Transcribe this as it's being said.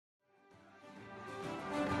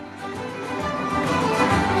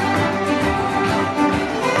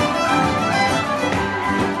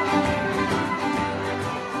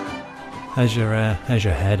How's your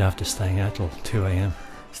head after staying out till 2 a.m?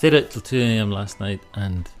 Stayed out till 2 a.m. last night,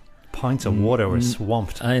 and pints of water were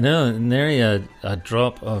swamped. I know, nary a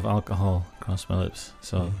drop of alcohol across my lips.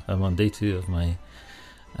 So I'm on day 2 of my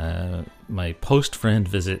my post-friend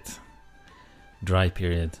visit dry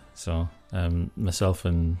period. So myself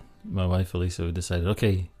and my wife Elisa decided,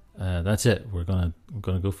 okay, that's it. We're gonna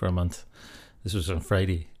go for a month. This was on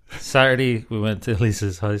Friday. Saturday we went to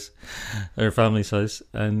Elisa's house, her family's house,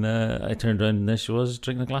 and I turned around and there she was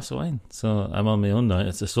drinking a glass of wine. So I'm on my own now.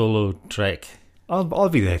 It's a solo trek. I'll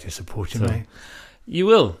be there to support you, mate. You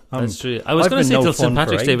will. That's true. I was going to say till St.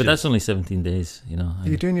 Patrick's Day, but that's only 17 days. You know. Are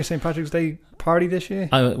you doing your St. Patrick's Day party this year?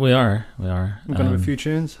 We are. I'm going to have a few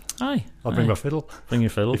tunes. Aye. I'll bring my fiddle. Bring your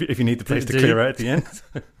fiddle. If you need the place to clear out at the end.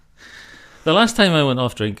 The last time I went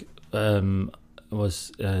off drink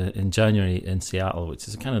was in January in Seattle, which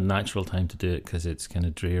is a kind of natural time to do it because it's kind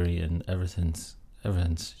of dreary and everything's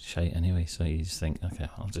shite anyway. So you just think, okay,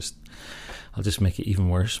 I'll just make it even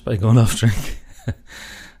worse by going off drink.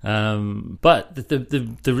 But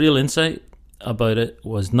the real insight about it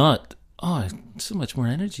was not, so much more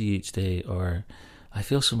energy each day, or I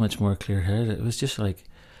feel so much more clear-headed. It was just like,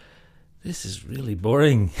 this is really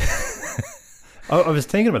boring. I was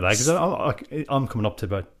thinking about that because I'm coming up to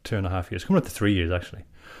about 2.5 years, coming up to 3 years actually,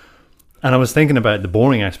 and I was thinking about the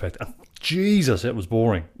boring aspect. And Jesus, it was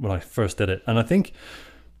boring when I first did it, and I think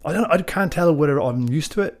I can't tell whether I'm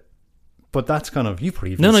used to it, but that's kind of you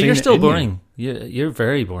probably. No, you're still boring. You're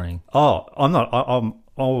very boring. Oh, I'm not. I'm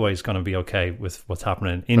always going to be okay with what's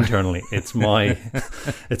happening internally. It's my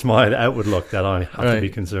outward look that I have to be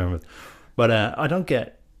concerned with, but I don't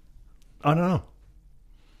know.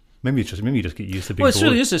 Maybe you just get used to being bored. Well, it's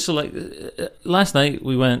really useless. So, like last night,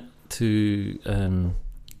 we went to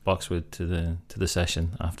Boxwood to the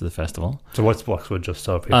session after the festival. So, what's Boxwood? Just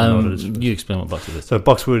so people know what it is. You explain what Boxwood is. So,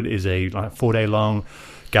 Boxwood is a 4-day long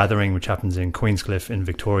gathering which happens in Queenscliff in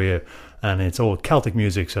Victoria, and it's all Celtic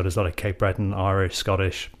music. So, there's a lot of Cape Breton, Irish,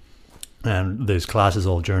 Scottish, and there's classes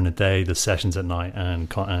all during the day. There's sessions at night,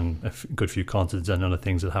 and a good few concerts and other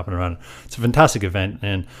things that happen around. It's a fantastic event,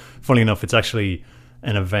 and funnily enough, it's actually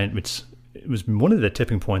an event which it was one of the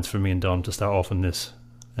tipping points for me and Dom to start off on this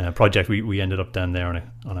project. We ended up down there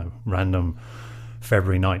on a random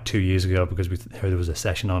February night 2 years ago because we heard there was a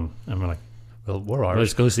session on, and we're like, well, we're Irish.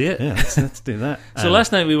 Let's go see it. Yeah, let's do that. So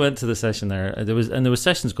last night we went to the session there. There was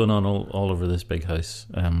sessions going on all over this big house.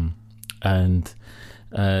 And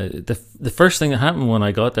the first thing that happened when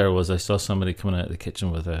I got there was I saw somebody coming out of the kitchen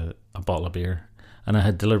with a bottle of beer, and I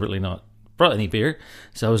had deliberately not brought any beer,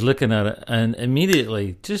 so I was looking at it, and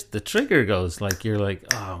immediately just the trigger goes, like, you're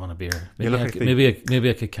like, I want a beer. Maybe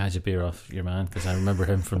I could catch a beer off your man, because I remember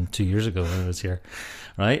him from 2 years ago when I was here,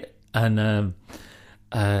 right? And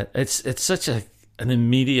it's such an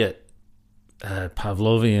immediate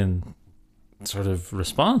Pavlovian sort of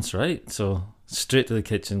response, right? So straight to the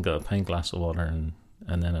kitchen, got a pint glass of water, and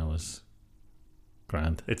then I was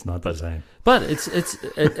grand. It's not the same, but it's just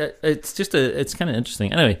it's kind of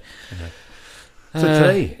interesting. Anyway. Okay. So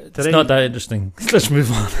today it's not that interesting. Let's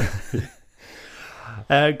move on.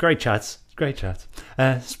 Great chats.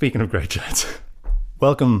 Speaking of great chats,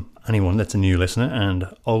 welcome anyone that's a new listener,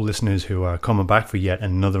 and all listeners who are coming back for yet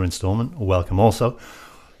another installment. Welcome also.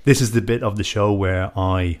 This is the bit of the show where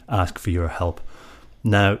I ask for your help.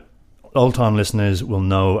 Now, old-time listeners will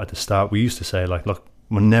know at the start we used to say, like, look,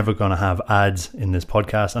 we're never going to have ads in this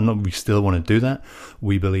podcast, and we still want to do that.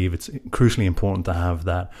 We believe it's crucially important to have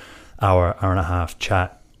that hour and a half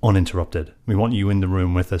chat uninterrupted. We want you in the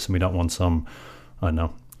room with us, and we don't want some, I don't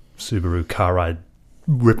know, Subaru car ride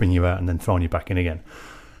ripping you out and then throwing you back in again.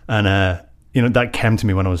 And that came to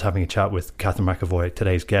me when I was having a chat with Catherine McAvoy,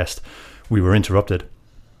 today's guest. We were interrupted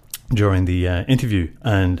during the interview,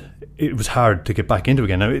 and it was hard to get back into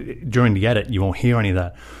again. Now, during the edit, you won't hear any of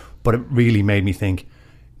that, but it really made me think,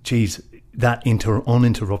 geez, that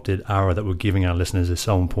uninterrupted hour that we're giving our listeners is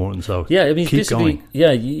so important. So yeah, I mean, keep going.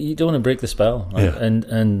 Yeah, you don't want to break the spell, right? Yeah.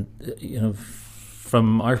 And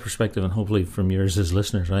from our perspective, and hopefully from yours as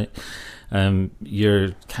listeners, right?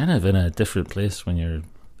 You're kind of in a different place when you're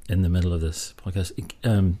in the middle of this podcast.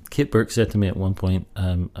 Kate Burke said to me at one point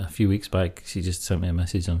a few weeks back, she just sent me a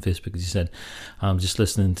message on Facebook. She said, I'm just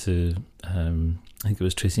listening to I think it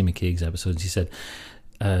was Tracy McKee's episode. She said,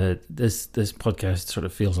 this podcast sort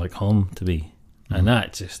of feels like home to me. And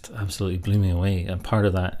that just absolutely blew me away. And part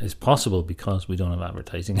of that is possible because we don't have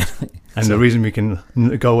advertising. And the reason we can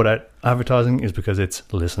go without advertising is because it's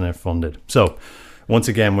listener funded. So once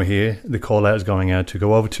again, we're here. The call out is going out to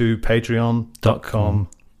go over to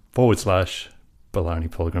patreon.com/Blarney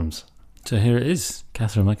Pilgrims. So here it is,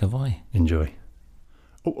 Catherine McAvoy. Enjoy.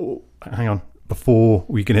 Oh, hang on. Before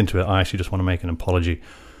we get into it, I actually just want to make an apology.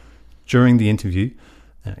 During the interview,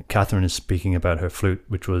 Catherine is speaking about her flute,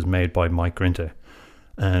 which was made by Mike Grinter.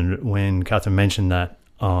 And when Catherine mentioned that,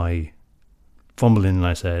 I fumbled in and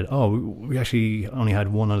I said, oh, we actually only had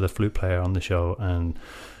one other flute player on the show, and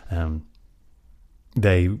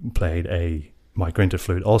they played a Mike Grinter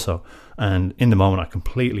flute also. And in the moment, I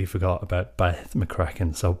completely forgot about Beth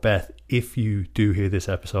McCracken. So Beth, if you do hear this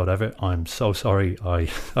episode ever, I'm so sorry I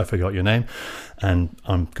forgot your name, and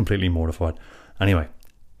I'm completely mortified. Anyway,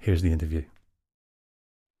 here's the interview.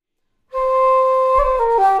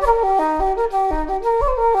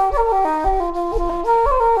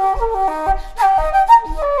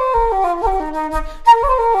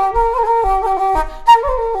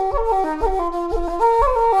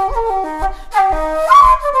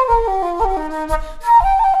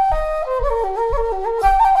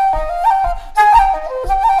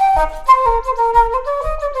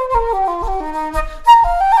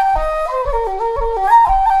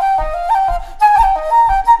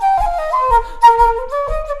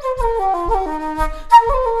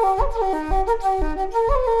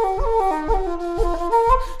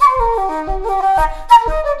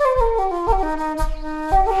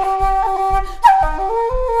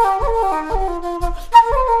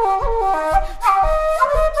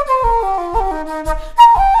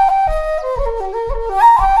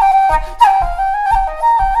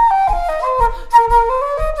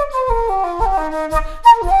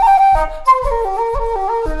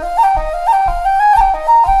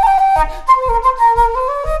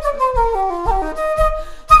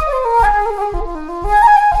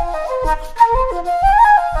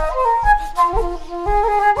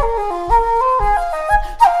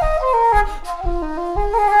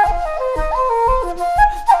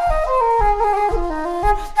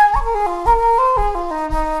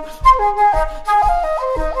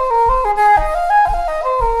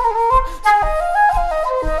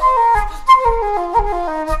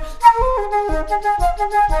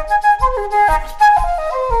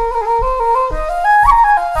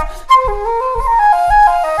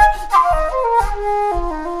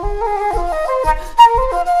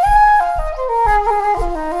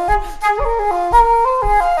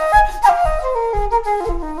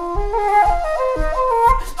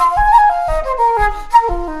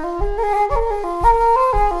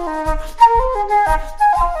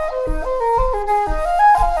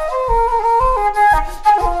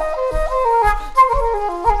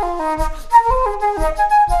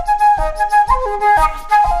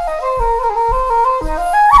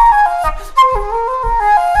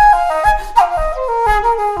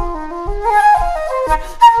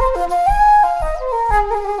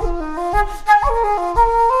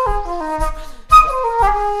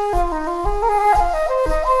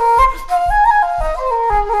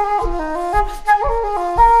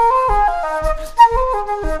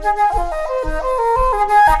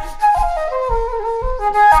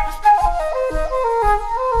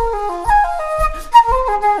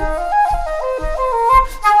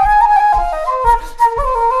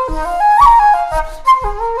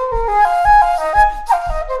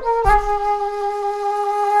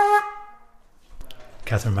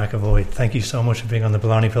 Catherine McAvoy, thank you so much for being on the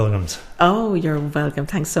Blarney Pilgrims. Oh, you're welcome.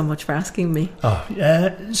 Thanks so much for asking me.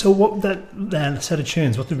 So what that set of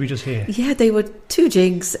tunes, what did we just hear? Yeah, they were two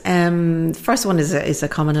jigs. The first one is a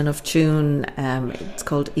common enough tune. It's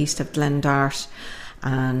called East of Glendart,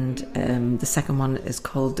 and the second one is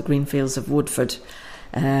called The Greenfields of Woodford.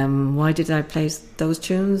 Why did I play those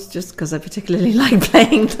tunes? Just because I particularly like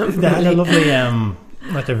playing them. They had a lovely...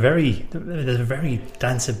 Like there's a very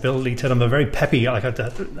danceability to them. They're very peppy. Like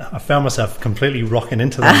I found myself completely rocking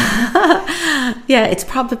into them. Yeah, it's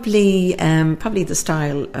probably the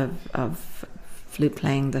style of flute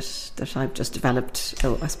playing that I've just developed,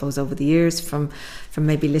 I suppose, over the years from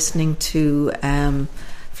maybe listening to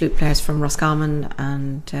flute players from Roscommon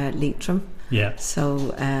and Leitrim. Yeah.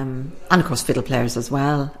 So and of course fiddle players as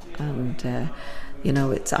well. And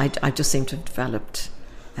I just seem to have developed.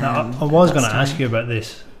 Now, I was going to ask you about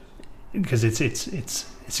this because it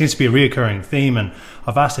seems to be a reoccurring theme, and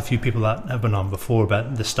I've asked a few people that have been on before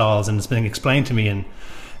about the styles, and it's been explained to me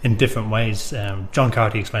in different ways. John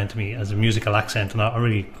Carty explained to me as a musical accent, and I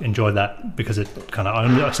really enjoyed that because it kind of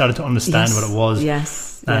I started to understand what it was.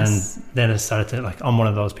 Yes. And then I started to I'm one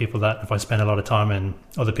of those people that if I spend a lot of time in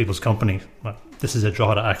other people's company, this is a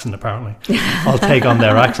Drogheda accent apparently, I'll take on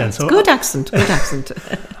their accent. So good accent.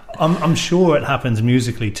 I'm sure it happens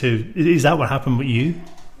musically too. Is that what happened with you?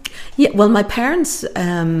 Yeah, well, my parents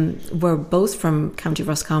were both from County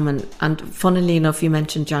Roscommon, and funnily enough, you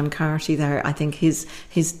mentioned John Carty there. I think his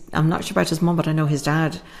I'm not sure about his mum, but I know his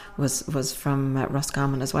dad was from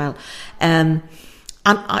Roscommon as well. And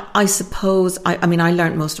I suppose, I mean, I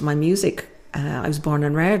learned most of my music. I was born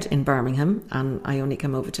and reared in Birmingham, and I only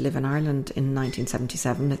came over to live in Ireland in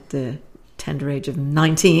 1977 at the tender age of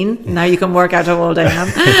 19. Now you can work out how old I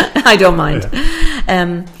am. I don't mind.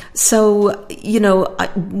 Yeah. So, you know,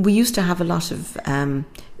 we used to have a lot of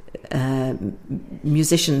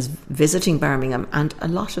musicians visiting Birmingham, and a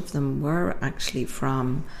lot of them were actually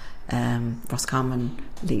from Roscommon,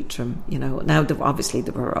 Leitrim. You know, now obviously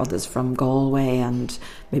there were others from Galway and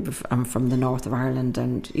maybe from the north of Ireland,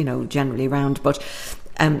 and you know, generally around. But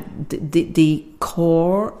the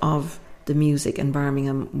core of the music in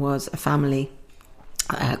Birmingham was a family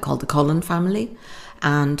called the Cullen family,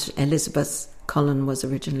 and Elizabeth Cullen was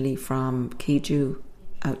originally from Keeju,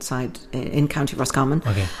 outside in County Roscommon,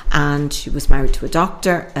 okay. And she was married to a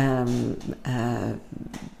doctor,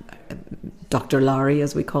 Dr. Laurie,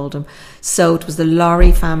 as we called him. So it was the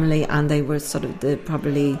Laurie family, and they were sort of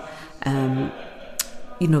probably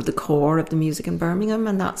you know, the core of the music in Birmingham,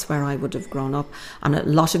 and that's where I would have grown up. And a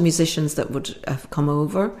lot of musicians that would have come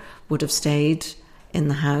over would have stayed in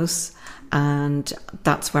the house, and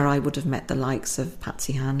that's where I would have met the likes of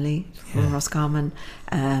Patsy Hanley from Roscommon,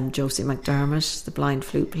 Josie McDermott, the blind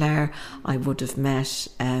flute player. I would have met,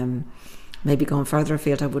 maybe going further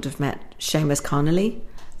afield, I would have met Seamus Connolly,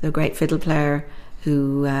 the great fiddle player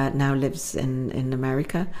who now lives in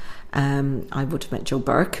America. I would have met Joe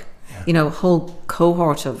Burke. Yeah. You know, a whole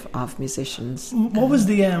cohort of musicians. What was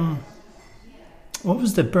the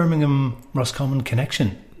Birmingham Roscommon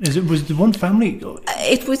connection? Was the one family?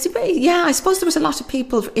 It was, yeah. I suppose there was a lot of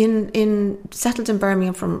people settled in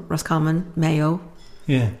Birmingham from Roscommon, Mayo,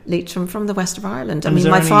 Leitrim, from the west of Ireland. I mean,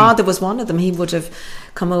 my father was one of them. He would have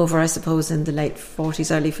come over, I suppose, in the late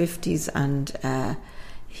 40s, early 50s, and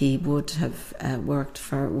he would have worked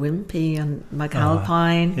for Wimpy and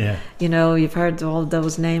McAlpine. You know, you've heard all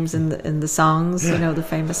those names in the songs, you know, the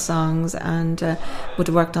famous songs, and would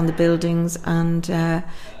have worked on the buildings. And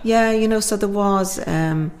you know, so there was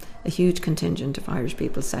a huge contingent of Irish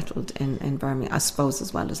people settled in Birmingham, I suppose,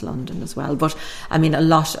 as well as London as well. But I mean, a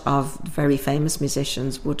lot of very famous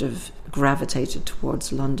musicians would have gravitated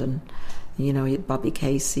towards London. You know, you had Bobby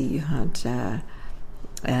Casey, you had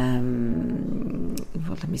well,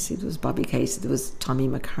 let me see, there was Bobby Casey, there was Tommy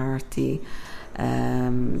McCarthy,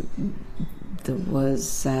 there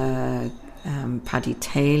was Paddy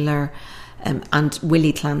Taylor, and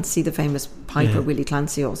Willie Clancy, the famous piper. Willie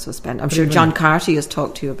Clancy also spent, I'm sure John Carty has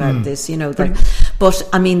talked to you about this, you know, but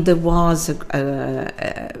I mean, there was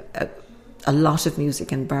a lot of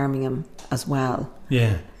music in Birmingham as well.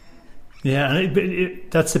 Yeah, and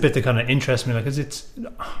that's the bit that kind of interests me, because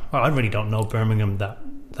I really don't know Birmingham that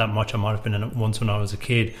much. I might have been in it once when I was a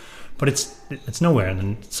kid, but it's nowhere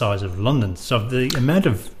in the size of London. So the amount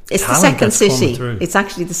of it's the second city. It's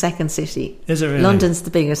actually the second city. Is it really? London's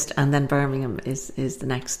the biggest, and then Birmingham is the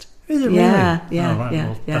next. Is it really? Yeah.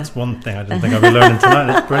 Well, that's one thing I didn't think I'd be learning tonight.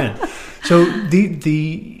 That's brilliant. So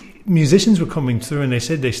the musicians were coming through, and they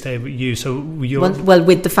said they stayed with you. So well,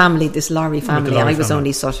 with the family, this Laurie family, I was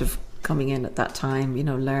only sort of coming in at that time, you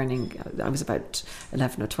know, learning. I was about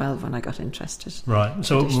 11 or 12 when I got interested. Right.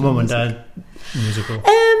 So mum and dad musical?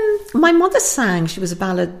 My mother sang. She was a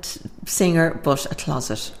ballad singer, but a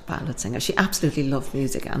closet ballad singer. She absolutely loved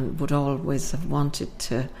music and would always have wanted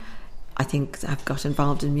to, I think, have got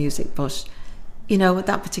involved in music. But, you know, at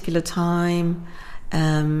that particular time,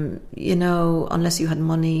 you know, unless you had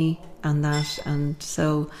money and that, and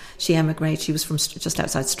so she emigrated. She was from just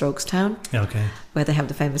outside Strokestown, where they have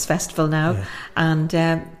the famous festival now, and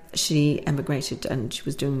she emigrated, and she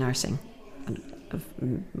was doing nursing,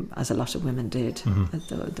 as a lot of women did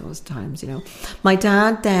at those times. You know, my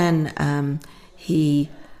dad then he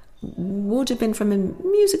would have been from a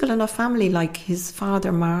musical enough family. Like his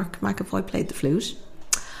father, Mark McAvoy, played the flute,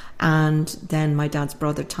 and then my dad's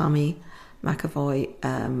brother Tommy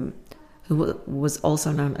McAvoy, who was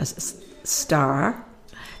also known as Star,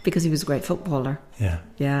 because he was a great footballer.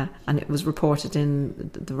 Yeah, and it was reported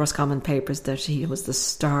in the Roscommon papers that he was the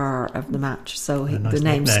star of the match, so the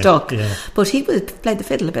name stuck. Yeah. But he played the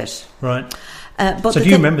fiddle a bit. Right. But so do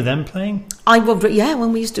you remember them playing? I would, yeah,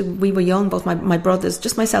 when we were young, both my brothers,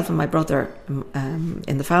 just myself and my brother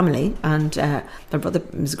in the family, and my brother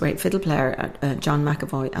was a great fiddle player, John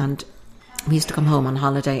McAvoy, and we used to come home on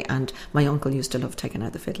holiday, and my uncle used to love taking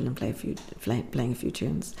out the fiddle and playing a few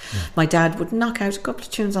tunes. My dad would knock out a couple of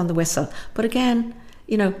tunes on the whistle, but again,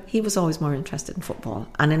 you know, he was always more interested in football.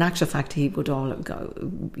 And in actual fact, he would all go,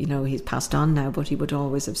 you know, he's passed on now, but he would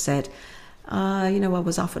always have said, you know, I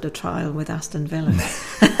was offered a trial with Aston Villa.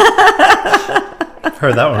 I've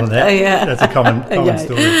heard that one. Yeah. That's a common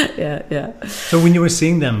story. Yeah. So when you were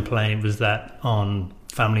seeing them playing, was that on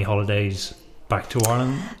family holidays back to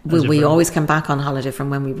Ireland? We always came back on holiday from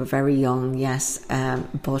when we were very young, yes.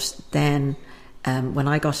 But then when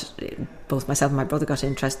both myself and my brother got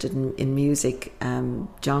interested in music,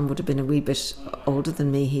 John would have been a wee bit older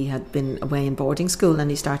than me. He had been away in boarding school and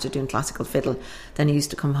he started doing classical fiddle. Then he used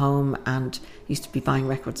to come home and used to be buying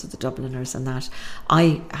records of the Dubliners and that.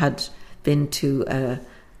 I had been to a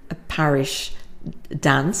parish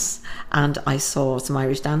dance and I saw some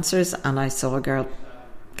Irish dancers and I saw a girl,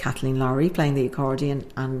 Kathleen Lowry, playing the accordion,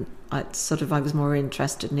 and I was more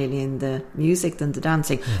interested nearly in the music than the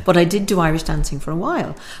dancing. But I did do Irish dancing for a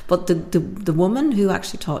while. But the woman who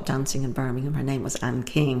actually taught dancing in Birmingham, her name was Anne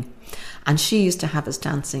King, and she used to have us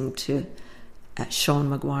dancing to Sean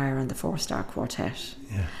Maguire and the Four Star Quartet,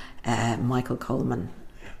 Michael Coleman.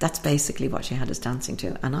 That's basically what she had us dancing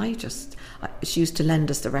to. And she used to lend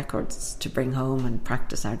us the records to bring home and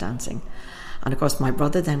practice our dancing. And of course my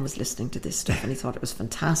brother then was listening to this stuff and he thought it was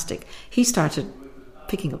fantastic. He started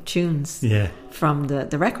picking up tunes from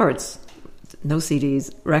the records. No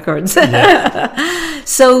CDs, records.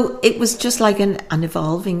 So it was just like an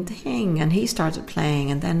evolving thing, and he started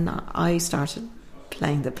playing, and then I started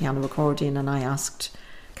playing the piano accordion, and I asked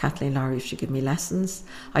Kathleen Lowry if she'd give me lessons.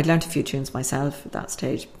 I'd learnt a few tunes myself at that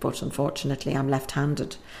stage, but unfortunately I'm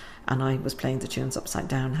left-handed and I was playing the tunes upside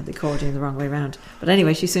down, had the accordion the wrong way around. But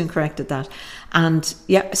anyway, she soon corrected that. And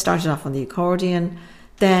I started off on the accordion.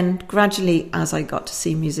 Then gradually, as I got to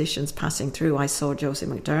see musicians passing through, I saw Josie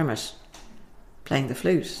McDermott playing the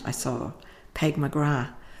flute. I saw Peg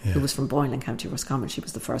McGrath, who was from Boyne in County Roscommon. She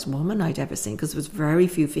was the first woman I'd ever seen, because there was very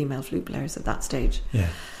few female flute players at that stage.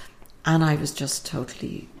 And I was just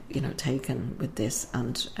totally, taken with this.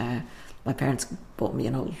 And my parents bought me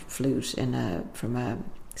an old flute from a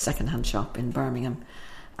second-hand shop in Birmingham,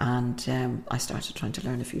 and I started trying to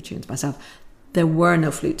learn a few tunes myself. There were no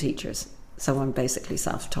flute teachers, so I'm basically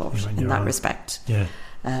self-taught in that respect.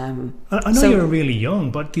 I know you were really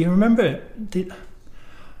young, but do you remember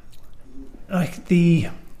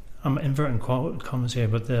I'm inverting comments here,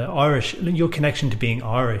 but the Irish, your connection to being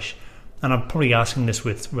Irish, and I'm probably asking this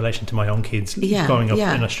with relation to my own kids growing up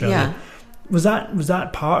in Australia. Was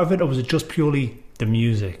that part of it, or was it just purely the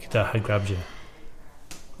music that had grabbed you?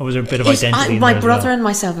 Or was there a bit of identity in my there brother as well? and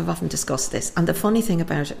myself have often discussed this, and the funny thing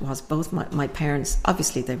about it was both my parents,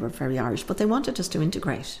 obviously they were very Irish, but they wanted us to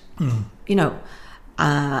integrate.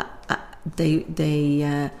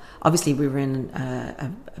 They obviously we were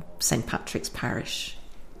in St. Patrick's Parish,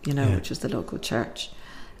 which was the local church.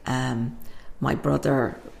 My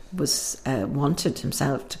brother was wanted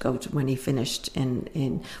himself to go to, when he finished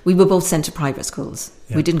in we were both sent to private schools.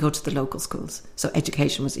 We didn't go to the local schools, so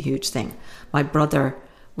education was a huge thing. My brother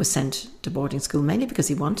was sent to boarding school mainly because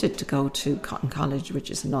he wanted to go to Cotton College, which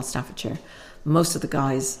is in North Staffordshire. Most of the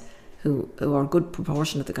guys or a good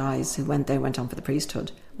proportion of the guys who went there went on for the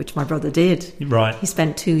priesthood, which my brother did. Right. He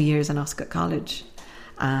spent 2 years in Oscott College,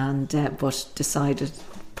 and but decided,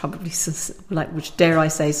 probably, which dare I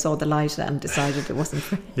say, saw the light and decided it wasn't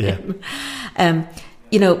for him.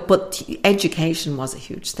 But education was a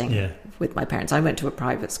huge thing with my parents. I went to a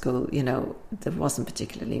private school, there wasn't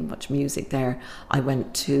particularly much music there.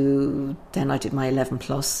 Then I did my 11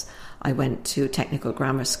 plus. I went to technical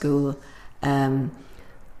grammar school, and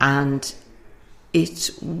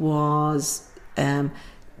it was,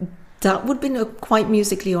 that would have been quite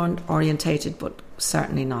musically orientated, but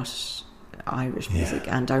certainly not Irish music.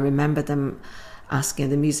 And I remember the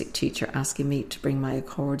music teacher asking me to bring my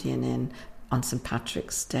accordion in on St.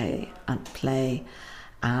 Patrick's Day and play,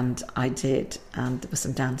 and I did, and there were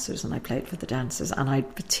some dancers and I played for the dancers, and I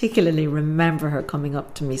particularly remember her coming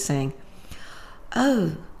up to me saying,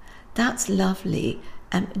 "Oh, that's lovely,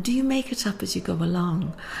 do you make it up as you go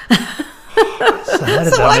along?" So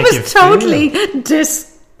I was totally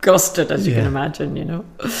disgusted, as you can imagine,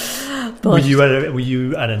 But were you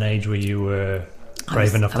at an age where you were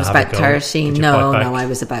brave enough to have a go? I was about 13. No, I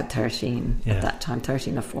was about 13 at that time,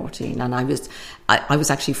 13 or 14. And I was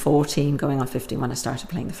actually 14 going on 15 when I started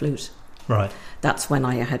playing the flute. Right. That's when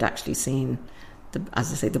I had actually seen,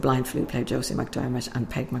 the blind flute player Josie McDermott and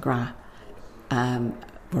Peg McGrath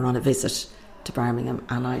were on a visit to Birmingham,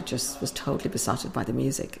 and I just was totally besotted by the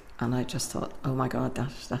music. And I just thought, oh my God,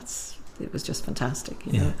 it was just fantastic,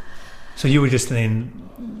 you know. So you were just then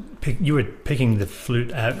you were picking the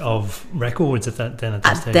flute out of records at that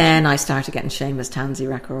stage. Then I started getting Seamus Tansey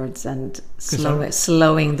records and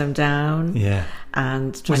slowing them down. Yeah.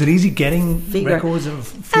 And was it easy getting records of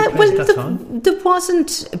flute players at that time? There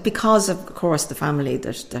wasn't, because of course the family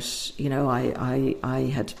that you know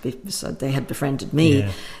I had, so they had befriended me.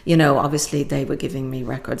 Yeah. You know, obviously they were giving me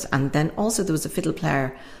records, and then also there was a fiddle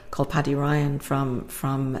player called Paddy Ryan from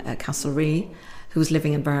Castlerea, who was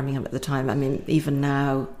living in Birmingham at the time. I mean, even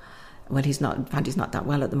now, well, Paddy's not that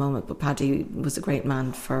well at the moment, but Paddy was a great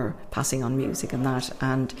man for passing on music and that,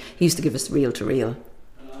 and he used to give us reel-to-reel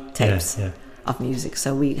tapes of music,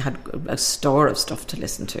 so we had a store of stuff to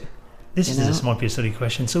listen to. This might be a silly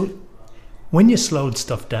question. So, when you slowed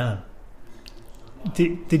stuff down,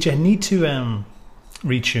 did you need to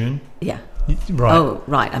retune? Yeah. Right. Oh,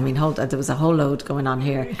 right. I mean, there was a whole load going on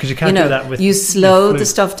here. Because you can't do that with... You slowed the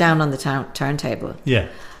stuff down on the turntable. Yeah.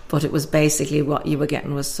 But it was basically what you were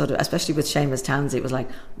getting was sort of, especially with Seamus Tansey, it was like,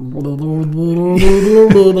 you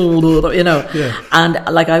know. Yeah.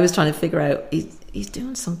 And like I was trying to figure out, he's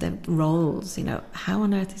doing something, rolls, you know, how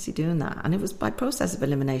on earth is he doing that? And it was by process of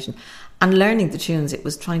elimination. And learning the tunes, it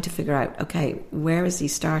was trying to figure out, okay, where is he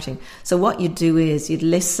starting? So what you'd do is you'd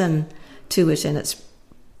listen to it in its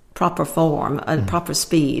proper form and proper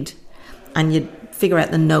speed, and you'd figure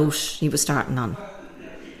out the note he was starting on.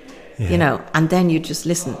 Yeah. You know, and then you just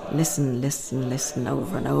listen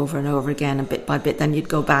over and over and over again, and bit by bit. Then you'd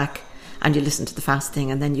go back and you listen to the fast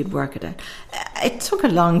thing, and then you'd work it out. It took a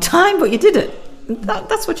long time, but you did it.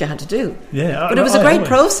 That's what you had to do. Yeah, but it was a great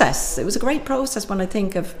process. It was a great process when I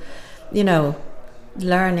think of, you know,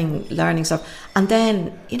 learning stuff. And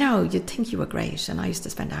then, you know, you'd think you were great, and I used to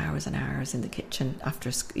spend hours and hours in the kitchen after,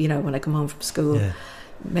 you know, when I come home from school,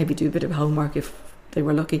 maybe do a bit of homework if they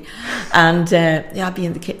were lucky, and I'd be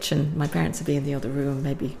in the kitchen, my parents would be in the other room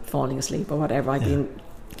maybe falling asleep or whatever. I'd be in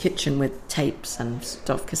the kitchen with tapes and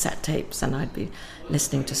stuff, cassette tapes, and I'd be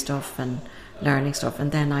listening to stuff and learning stuff,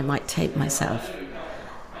 and then I might tape myself,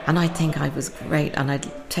 and I think I was great, and I'd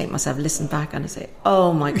tape myself, listen back, and I'd say,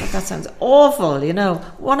 oh my God, that sounds awful, you know,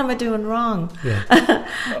 what am I doing wrong? Yeah.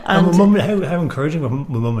 And mum, how encouraging were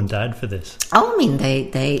mum and dad for this? I mean,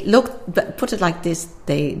 they looked, but put it like this,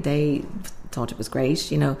 they thought it was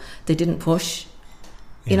great, you know, they didn't push,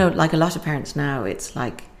 you know, like a lot of parents now, it's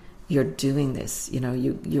like, you're doing this, you know,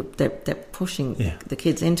 they're pushing the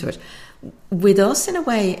kids into it. With us, in a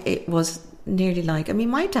way, it was nearly like, I mean,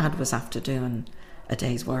 my dad was after doing a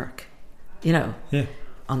day's work, you know,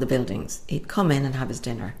 on the buildings. He'd come in and have his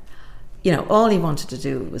dinner. You know, all he wanted to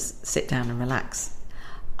do was sit down and relax.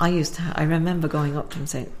 I remember going up to him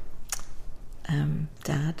saying,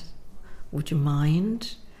 Dad, would you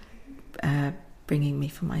mind bringing me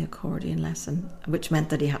for my accordion lesson? Which meant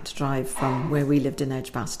that he had to drive from where we lived in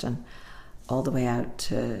Edgbaston all the way out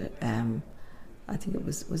to I think it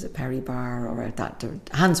was it Perry Bar or at that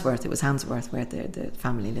Handsworth. It was Handsworth where the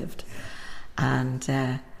family lived, and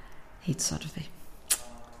he'd sort of be,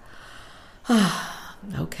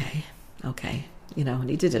 okay, you know, and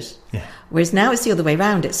he did it. Yeah. Whereas now it's the other way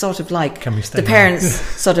around. It's sort of like the parents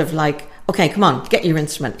sort of like, okay, come on, get your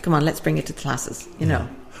instrument. Come on, let's bring it to the classes. You know.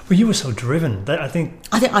 Well, you were so driven. I think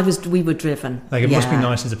we were driven. Like, it must be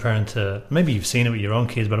nice as a parent to, maybe you've seen it with your own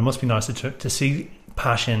kids, but it must be nice to see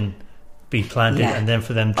passion be planted and then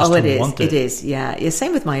for them just to want it. It is, yeah.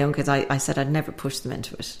 Same with my own kids. I said I'd never push them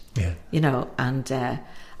into it. Yeah. You know, and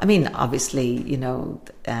I mean, obviously, you know,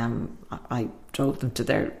 I drove them to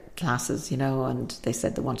their classes, you know, and they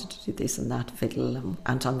said they wanted to do this and that, fiddle, and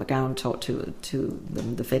Anton McGowan taught to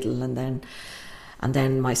them the fiddle, and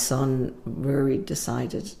then my son Rory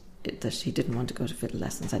decided that he didn't want to go to fiddle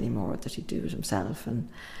lessons anymore, that he'd do it himself. And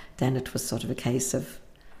then it was sort of a case of,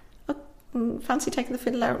 fancy taking the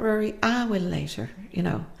fiddle out, Rory? Well, later, you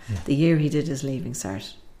know. Yeah. The year he did his leaving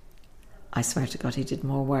cert, I swear to God, he did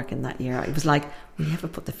more work in that year. It was like, will you ever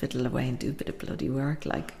put the fiddle away and do a bit of bloody work,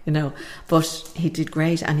 like, you know. But he did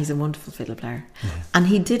great, and he's a wonderful fiddle player. Yeah. And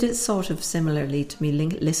he did it sort of similarly to me,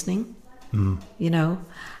 listening, you know.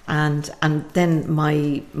 And then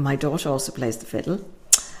my daughter also plays the fiddle,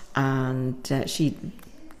 and she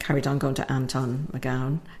carried on going to Anton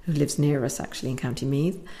McGowan, who lives near us actually in County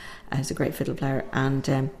Meath. He's a great fiddle player. And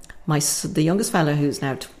the youngest fellow, who's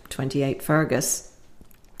now 28, Fergus,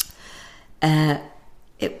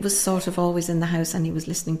 it was sort of always in the house, and he was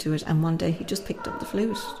listening to it, and one day he just picked up the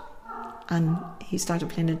flute and he started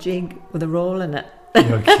playing a jig with a roll in it.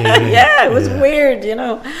 Okay. Yeah, it was weird, you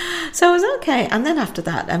know. So it was okay. And then after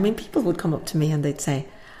that, I mean, people would come up to me and they'd say,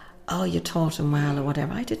 oh, you taught him well or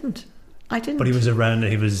whatever. I didn't. But he was around.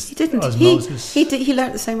 He didn't. Osmosis. He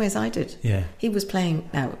learned the same way as I did. Yeah. He was playing.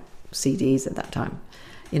 Now, CDs at that time,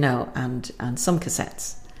 you know, and some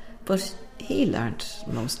cassettes. But he learnt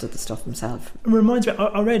most of the stuff himself. It reminds me,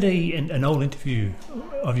 I read an old interview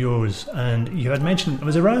of yours, and you had mentioned,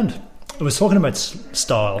 it was talking about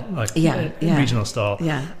style, like regional style.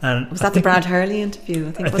 Yeah. And was that the Brad Hurley interview?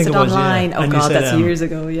 I think it was online? Yeah. Oh, and God, said, that's years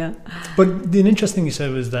ago, yeah. But the interesting thing you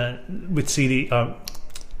said was that with CD,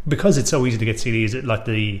 because it's so easy to get CDs, like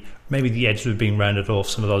maybe the edge was being rounded off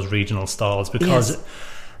some of those regional styles.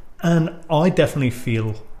 And I definitely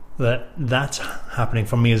feel that that's happening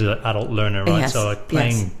for me as an adult learner, right? Yes. So like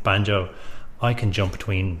playing banjo, I can jump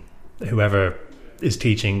between whoever is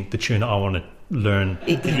teaching the tune that I want to learn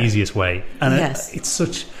the easiest way. And it's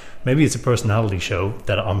such, maybe it's a personality show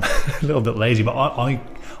that I'm a little bit lazy, but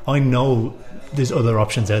I know there's other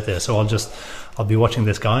options out there. So I'll be watching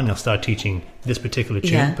this guy and I'll start teaching this particular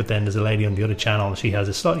tune, but then there's a lady on the other channel and she has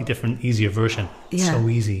a slightly different, easier version. It's so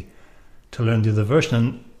easy to learn the other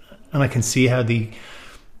version, and I can see how the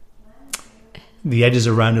edges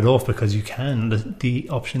are rounded off because you can. The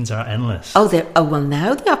options are endless. Well,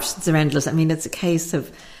 now the options are endless. I mean, it's a case of,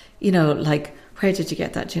 you know, like, where did you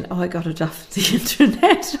get that tune? Oh, I got it off the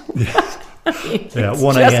internet. Yeah,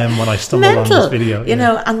 1 a.m. when I stumbled on this video. You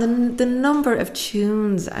know, and the number of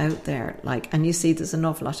tunes out there, like, and you see there's an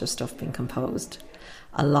awful lot of stuff being composed.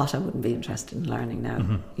 A lot I wouldn't be interested in learning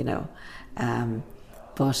now, you know.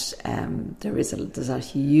 But there's a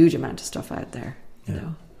huge amount of stuff out there, you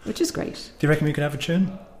know, which is great. Do you reckon we could have a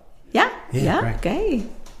tune? Yeah, okay.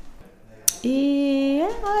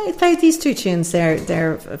 Yeah, I played these two tunes.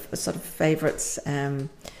 They're sort of favourites. Let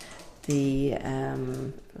me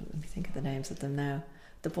think of the names of them now.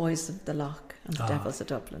 The Boys of the Loch and the Devils of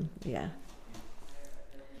Dublin. Yeah.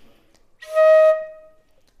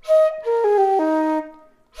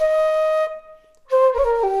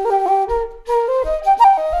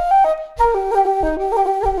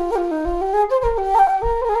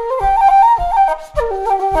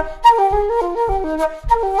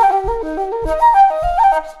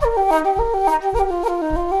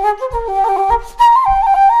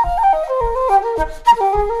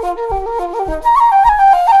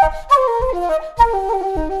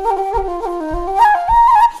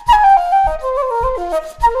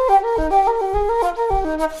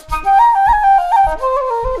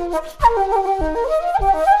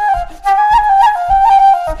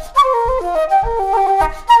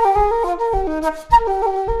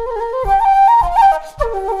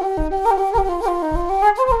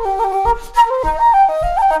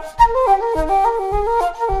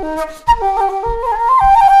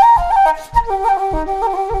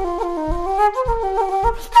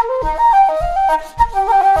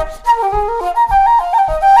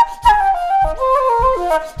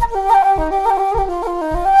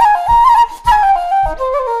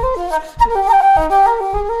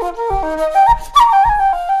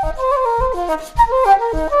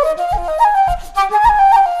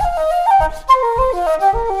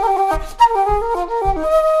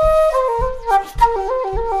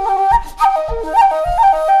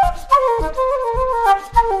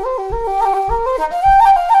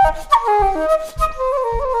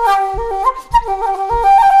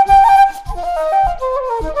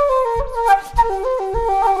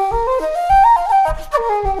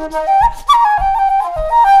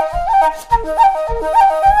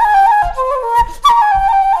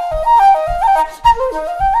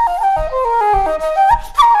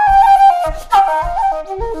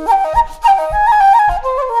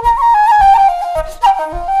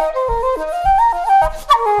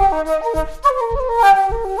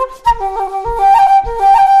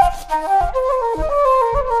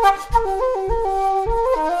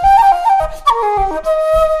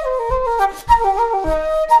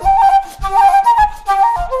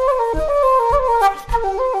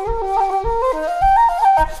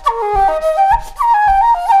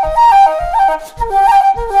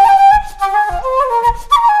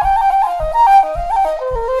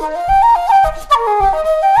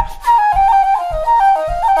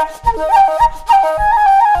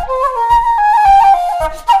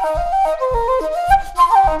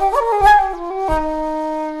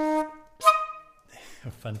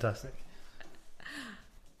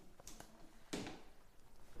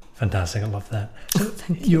 Fantastic, I love that. So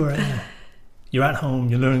you're at home,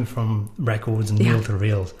 you're learning from records and reel to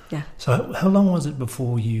reels. Yeah. So how long was it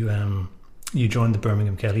before you joined the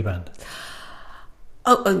Birmingham Kelly Band?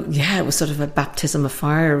 It was sort of a baptism of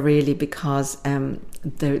fire, really, because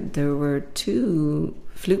there were two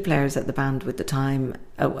flute players at the band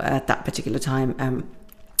at that particular time.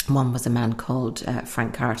 One was a man called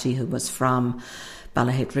Frank Carty, who was from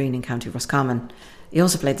Ballaghaderreen in County Roscommon. he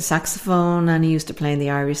also played the saxophone, and he used to play in the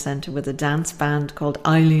Irish Centre with a dance band called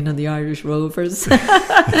Eileen and the Irish Rovers.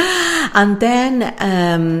 And then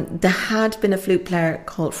there had been a flute player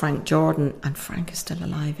called Frank Jordan, and Frank is still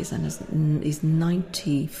alive. He's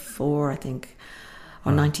 94, I think,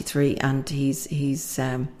 or 93, and he's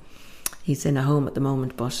in a home at the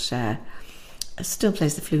moment, but still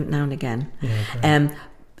plays the flute now and again. Yeah,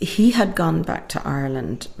 he had gone back to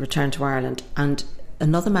Ireland, returned to Ireland, and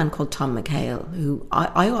another man called Tom McHale, who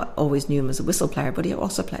I always knew him as a whistle player, but he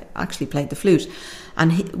also actually played the flute.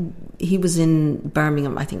 And he was in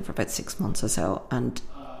Birmingham, I think, for about 6 months or so, and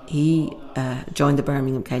he joined the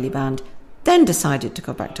Birmingham Ceilidh Band, then decided to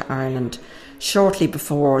go back to Ireland shortly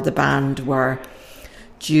before the band were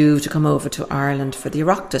due to come over to Ireland for the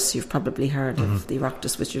Oireachtas. You've probably heard of the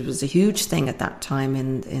Oireachtas, which was a huge thing at that time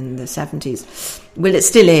in the 70s. Well, it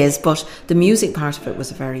still is, but the music part of it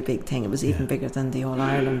was a very big thing. It was even bigger than the All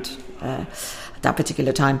Ireland at that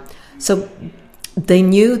particular time. So they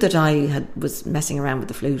knew that I was messing around with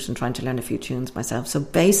the flute and trying to learn a few tunes myself. So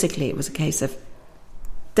basically it was a case of,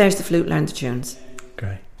 there's the flute, learn the tunes.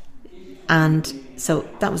 Great. And so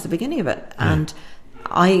that was the beginning of it. Yeah. And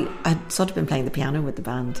I had sort of been playing the piano with the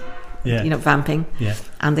band, vamping. Yeah.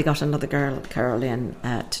 And they got another girl, Carol, in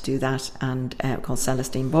to do that, and called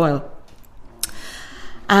Celestine Boyle.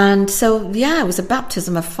 And so, it was a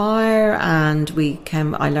baptism of fire, and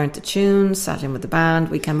I learned the tunes, sat in with the band,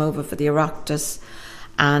 we came over for the Oireachtas,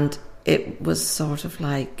 and it was sort of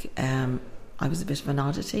like, I was a bit of an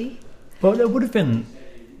oddity. Well, it would have been...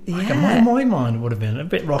 Like in my mind, it would have been a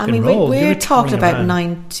bit rock and roll. We're talking about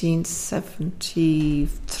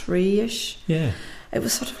 1973-ish. Yeah. It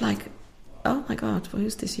was sort of like, oh my God,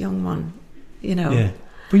 who's this young one? You know. Yeah.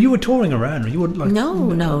 But you were touring around. You would like. No.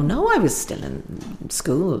 I was still in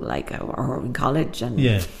school, or in college, and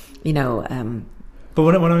you know. But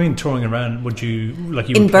when I mean touring around, would you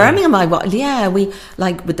in Birmingham? We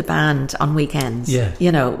with the band on weekends. Yeah.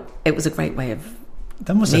 You know, it was a great way of.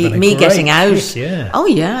 That must have been me getting out. Kick, yeah. Oh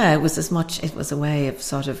yeah, it was it was a way of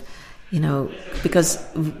sort of, you know, because,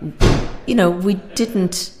 you know, we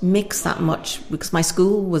didn't mix that much because my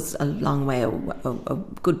school was a long way, a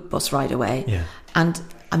good bus ride away. Yeah. And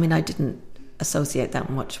I mean, I didn't associate that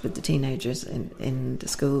much with the teenagers in the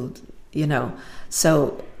school, you know.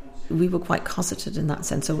 So we were quite cosseted in that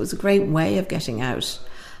sense. So it was a great way of getting out.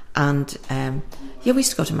 And we used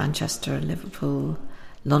to go to Manchester, Liverpool,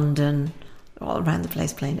 London, all around the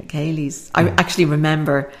place playing at Ceilidh's. I actually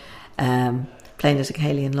remember playing at a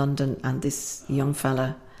Ceilidh in London, and this young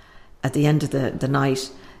fella at the end of the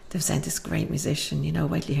night, they were saying, this great musician, you know,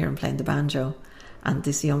 wait till you hear him playing the banjo. And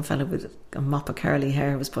this young fella with a mop of curly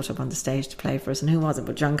hair was put up on the stage to play for us, and who was it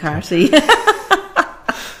but John Carty?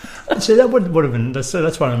 So that would have been, that's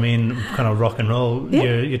what I mean, kind of rock and roll.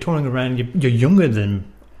 Yeah. You're touring around, you're younger than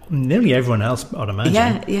nearly everyone else, I'd imagine.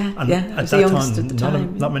 Yeah. At that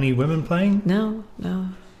time, not many women playing? No.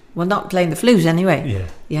 Well, not playing the flute anyway. Yeah.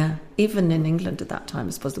 Yeah. Even in England at that time, I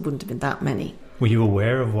suppose there wouldn't have been that many. Were you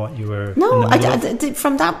aware of what you were... No,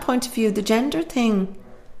 from that point of view, the gender thing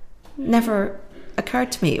never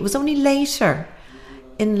occurred to me. It was only later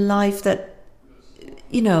in life that,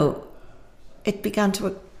 you know,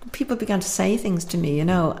 people began to say things to me, you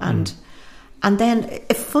know, and then,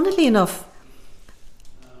 funnily enough,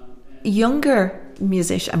 younger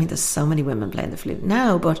musicians, I mean, there's so many women playing the flute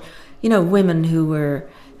now, but, you know, women who were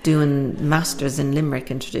doing masters in Limerick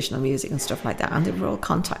in traditional music and stuff like that, and they were all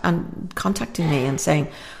contacting me and saying,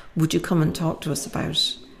 would you come and talk to us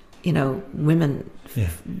about, you know, women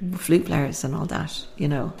flute players and all that, you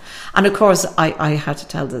know. And of course I had to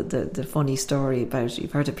tell the funny story about,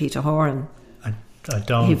 you've heard of Peter Horan. I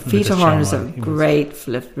don't. Peter Horan is a great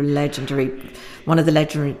legendary. One of the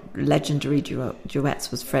legendary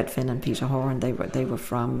duets was Fred Finn and Peter Horan. They were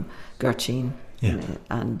from Gertrude,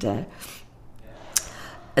 and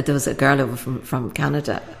there was a girl over from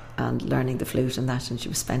Canada and learning the flute and that, and she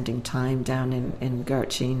was spending time down in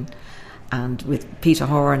Gertrude and with Peter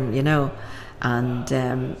Horan, you know,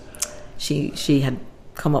 and she had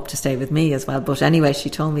come up to stay with me as well. But anyway, she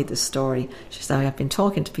told me this story. She said, I've been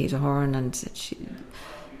talking to Peter Horan, and she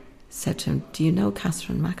said to him, do you know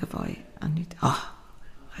Catherine McAvoy? And he, I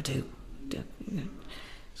do.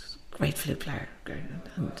 Great flute player.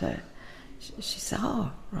 And she said,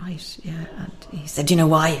 oh, right, yeah. And he said, do you know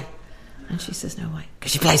why? And she says, no, why?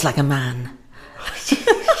 Because she plays like a man.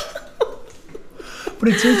 But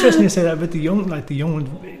it's interesting you say that about the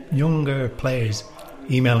younger players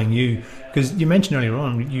emailing you, because you mentioned earlier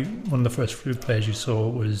on, one of the first flute players you saw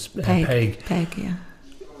was Peg. Peg, yeah.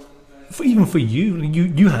 Even for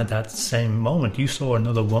you had that same moment. You saw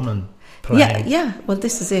another woman playing. Yeah. Well,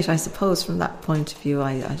 this is it, I suppose. From that point of view,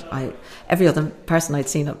 I every other person I'd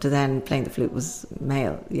seen up to then playing the flute was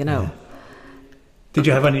male. Yeah. Did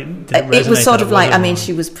you have any? It was sort of like, I mean,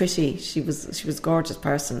 she was pretty. She was a gorgeous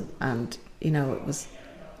person, and it was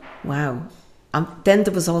wow. Then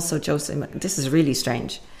there was also Josie. This is really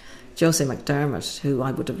strange. Josie McDermott, who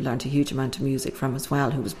I would have learned a huge amount of music from as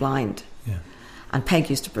well, who was blind. Yeah. And Peg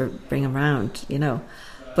used to bring him round,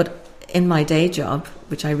 But in my day job,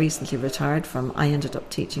 which I recently retired from, I ended up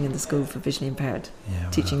teaching in the school for visually impaired,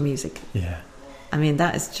 teaching music. Yeah. I mean,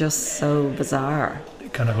 that is just so bizarre.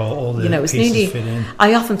 Kind of all the pieces fit in.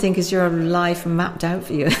 I often think, is your life mapped out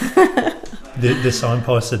for you? the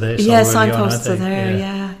signposts are there. Yeah, signposts are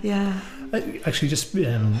there, yeah. Actually, just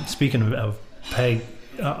speaking of Peg,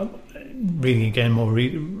 reading again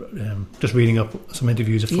just reading up some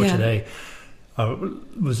interviews for today. I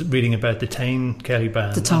was reading about the Táin Kelly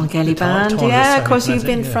Band. The Táin Kelly Band, of course you've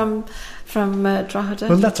been from Drogheda.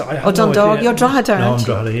 Well, that's I have Dundalk. No you're Drogheda, no, aren't I'm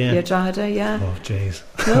Drogheda, you? You're Drogheda, yeah. Oh, jeez.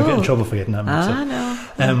 Cool. I'll get in trouble for getting that mixed up.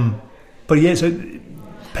 No. But yeah, so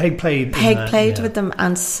Peg played. With them,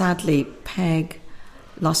 and sadly, Peg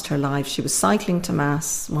lost her life. She was cycling to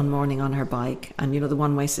Mass one morning on her bike, and the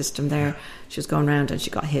one-way system there. She was going round and she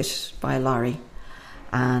got hit by a lorry,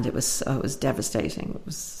 and it was devastating. It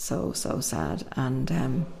was so sad.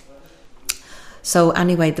 And so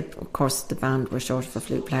anyway, of course the band were short of a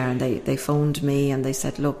flute player, and they phoned me and they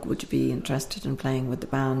said, "Look, would you be interested in playing with the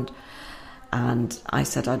band?" And I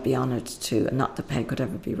said I'd be honoured to. Not that Peg could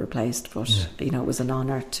ever be replaced, but it was an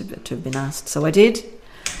honour to have been asked. So I did.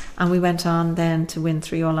 And we went on then to win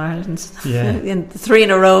 3 All-Irelands. Yeah. In 3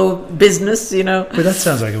 in a row business, But that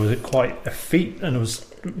sounds like it was quite a feat. And it was,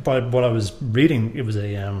 by what I was reading, it was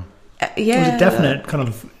a definite kind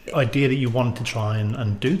of idea that you wanted to try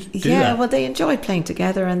and do that. Yeah, well, they enjoyed playing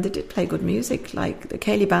together, and they did play good music. Like, the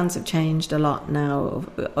Ceilidh bands have changed a lot now.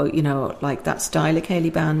 Like that style of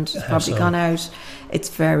Ceilidh band has probably gone out. It's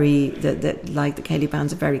very, the Ceilidh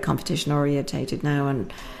bands are very competition orientated now,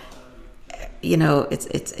 and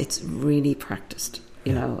it's really practiced.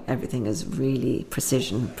 Everything is really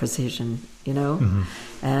precision.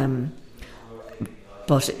 Mm-hmm.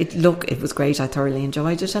 But it was great. I thoroughly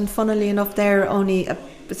enjoyed it. And funnily enough,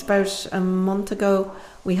 it's about a month ago,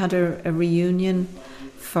 we had a reunion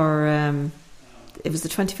for. It was the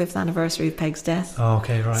 25th anniversary of Peg's death. Oh,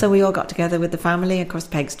 okay, right. So we all got together with the family. Of course,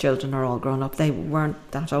 Peg's children are all grown up. They weren't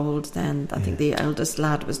that old then. I think the eldest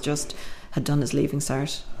lad had done his leaving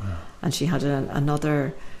cert. Wow. And she had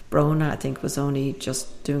another Brona, I think, was only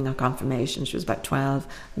just doing her confirmation. She was about 12.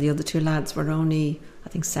 And the other 2 lads were only, I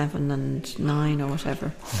think, 7 and 9 or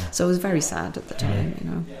whatever. Yeah. So it was very sad at the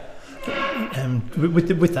time,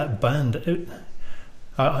 With that band, it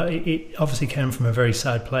obviously came from a very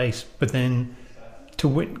sad place. But then to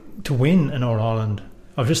win an All-Ireland,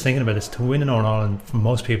 I was just thinking about this, to win an All-Ireland for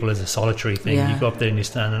most people is a solitary thing. You go up there and you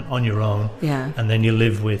stand on your own, and then you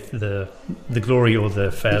live with the glory or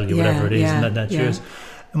the failure, whatever it is, and that's yours.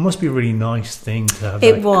 It must be a really nice thing to have.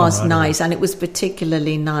 It was nice, and it was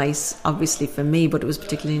particularly nice, obviously for me, but it was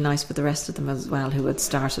particularly nice for the rest of them as well, who had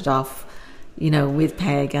started off, with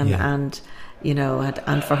Peg and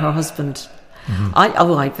and for her husband. Mm-hmm.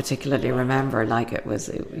 I particularly remember,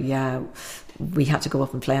 we had to go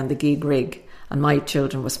up and play on the gig rig. And my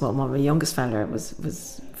children were small. My youngest fella was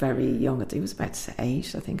very young. He was about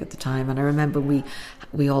 8, I think, at the time. And I remember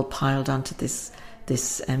we all piled onto this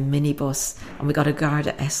minibus, and we got a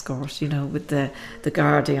Garda escort, with the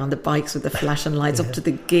Gardaí on the bikes with the flashing lights up to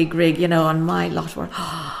the gig rig, and my lot were,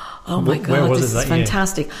 oh my God, this is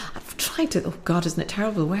fantastic. I've tried to, oh God, isn't it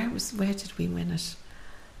terrible? Where did we win it?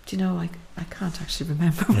 Do you know, I can't actually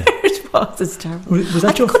remember where it was. It's terrible. Was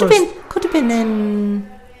that your first? Could have been in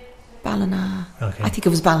Ballina. Okay. I think it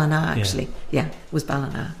was Ballina, actually. Yeah, it was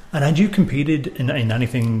Ballina. And had you competed in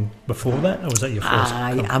anything before that, or was that your first?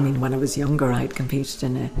 I mean, when I was younger, I'd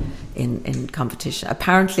competed in competition.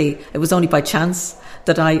 Apparently, it was only by chance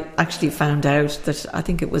that I actually found out that I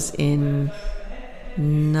think it was in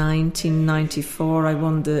 1994 I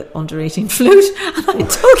won the under-18 flute, and I'd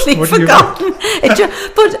totally forgotten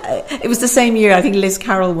it. But it was the same year I think Liz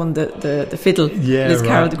Carroll won the fiddle. Liz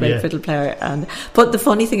Carroll, the great fiddle player. But the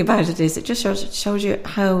funny thing about it is it just shows you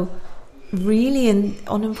how really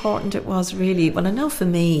unimportant it was, really. Well, I know for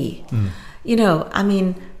me, I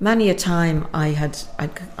mean, many a time I had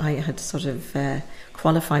sort of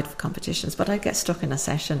qualified for competitions, but I'd get stuck in a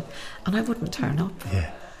session and I wouldn't turn up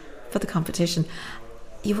for the competition.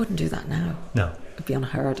 You wouldn't do that now. No. It'd be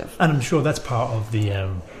unheard of. And I'm sure that's part of the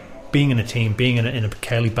being in a team, being in a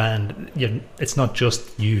Kelly band, it's not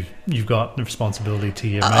just you. You've got the responsibility to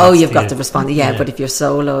your mates. Oh, you've got the responsibility. Yeah, but if you're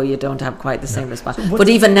solo, you don't have quite the same responsibility. But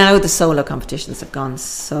even now, the solo competitions have gone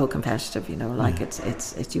so competitive. Like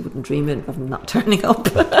it's you wouldn't dream of them not turning up.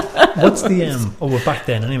 What's the well, back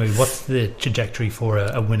then anyway? What's the trajectory for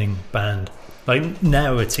a winning band? Like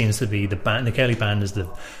now, it seems to be the Kelly band is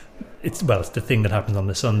it's the thing that happens on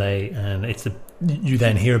the Sunday, and you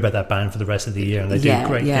then hear about that band for the rest of the year, and they do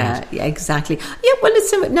great things. Yeah, exactly. Yeah, well,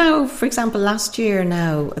 it's now, for example, last year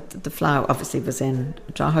now, the Flower obviously was in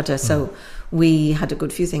Drogheda, so we had a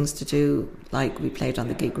good few things to do, like we played on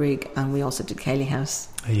the Gig Rig, and we also did Cayley House.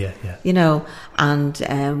 Yeah.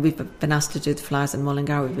 And we've been asked to do the Flowers in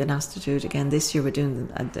Mullingar. We've been asked to do it again this year. We're doing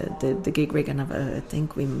the Gig Rig, and I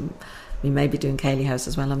think we may be doing Cayley House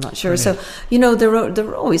as well, I'm not sure. So, there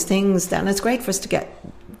are always things, and it's great for us to get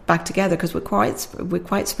back together because we're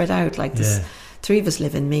quite spread out. Like this, 3 of us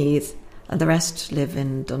live in Meath and the rest live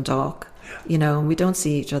in Dundalk, and we don't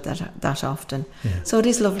see each other that often. Yeah. So it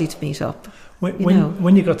is lovely to meet up.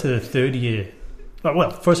 When you got to the third year,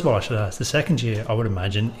 well, first of all, I should ask, the second year, I would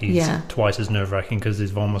imagine he's twice as nerve-wracking because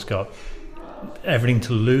they've almost got everything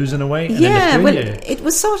to lose in a way. And it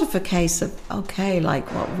was sort of a case of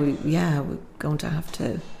we're going to have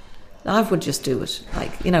to. I would just do it,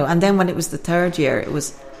 and then when it was the third year, it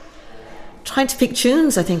was trying to pick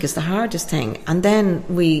tunes. I think is the hardest thing, and then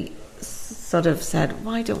we sort of said,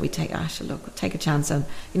 why don't we take a chance on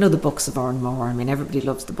the Books of Oran Mor. I mean, everybody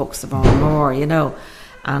loves the Books of Oran Mor,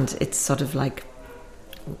 and it's sort of like,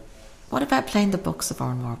 what about playing the Books of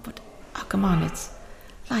Oran Mor? But come on, it's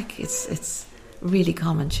really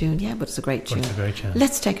common tune, but it's a great tune.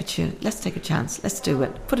 Let's take a chance. Let's do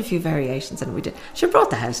it. Put a few variations in, and we did. She brought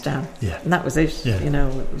the house down, and that was it.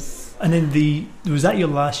 It was. And then was that your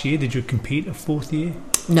last year? Did you compete a fourth year?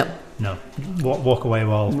 No. Walk away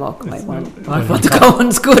while the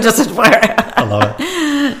going's good, as it were. I love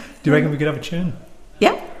it. Do you reckon we could have a tune?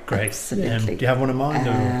 Yeah, great. Absolutely. Do you have one in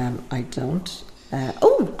mind? I don't.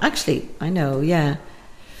 Actually, I know. Yeah.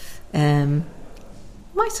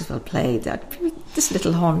 Might as well play this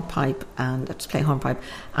little hornpipe, and I just play hornpipe.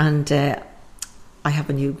 And I have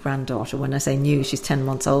a new granddaughter. When I say new, she's 10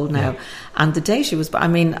 months old now. And the day she was,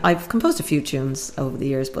 I've composed a few tunes over the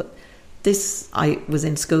years, but this, I was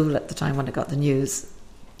in school at the time when I got the news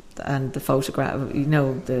and the photograph,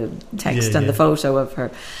 the text and the photo of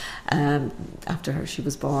her after she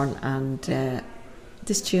was born, and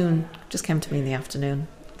this tune just came to me in the afternoon,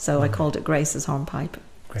 so I called it Grace's Hornpipe.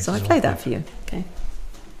 So I play that for you. Okay.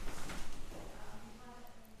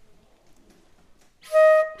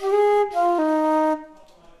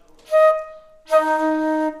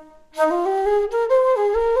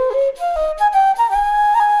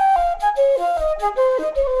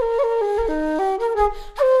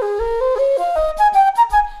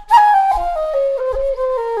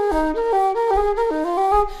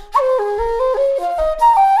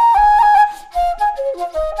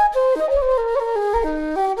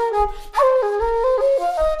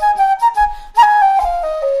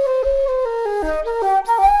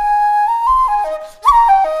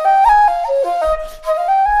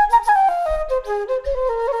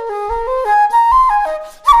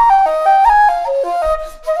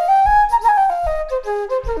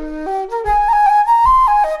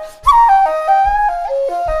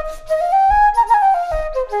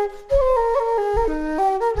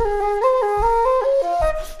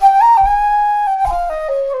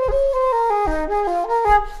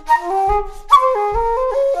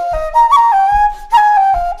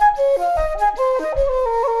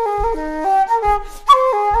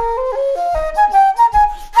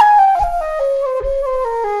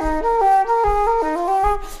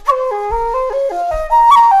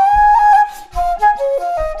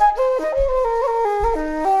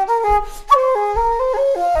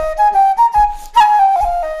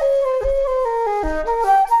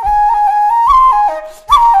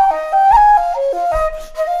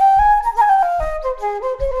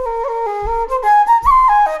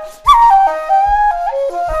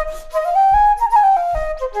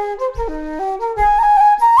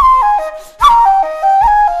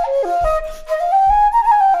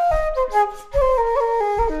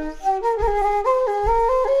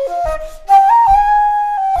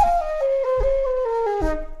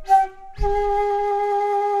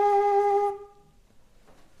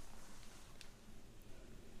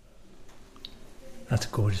 That's a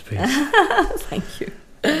gorgeous piece. Thank you.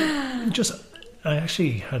 I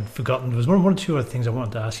actually had forgotten. There was one or two other things I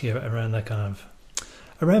wanted to ask you around that kind of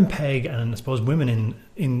around Peg and I suppose women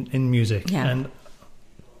in music. Yeah. And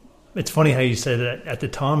it's funny how you said that at the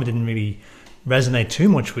time it didn't really resonate too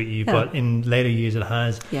much with you, but in later years it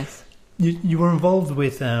has. Yes. You were involved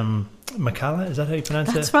with Macalla, is that how you pronounce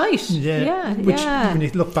it? That's right. Yeah. Which, when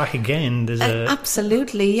you look back again, there's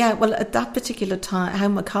absolutely, yeah. Well, at that particular time, how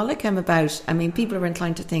Macalla came about, I mean, people are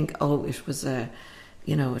inclined to think, it was a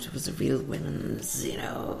real women's,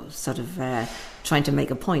 sort of trying to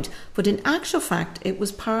make a point. But in actual fact, it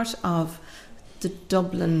was part of the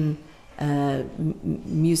Dublin traditional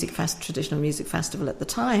music festival at the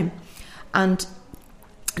time, and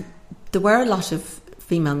there were a lot of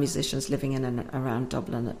female musicians living in and around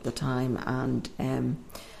Dublin at the time, and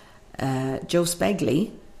Jo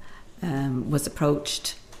Spegley was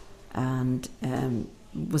approached and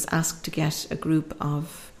was asked to get a group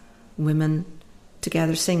of women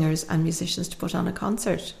together, singers and musicians, to put on a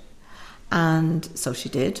concert. And so she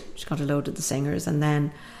did. She got a load of the singers, and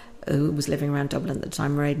then who was living around Dublin at the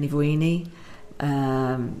time, Mairead Ní Bhaoine,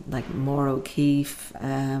 like Maura O'Keeffe,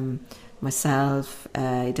 myself,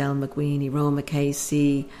 Edel McQueenie, Roma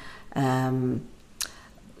Casey, there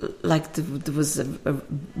was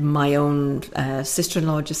my own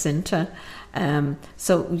sister-in-law Jacinta.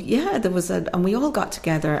 So yeah, there was and we all got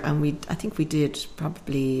together, and I think we did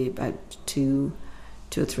probably about two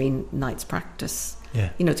or three nights practice,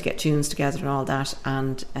 to get tunes together and all that.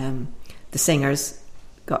 And the singers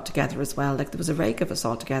got together as well. Like, there was a rake of us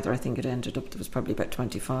all together. I think it ended up, there was probably about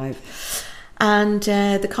 25. And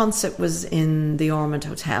the concert was in the Ormond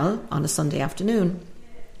Hotel on a Sunday afternoon.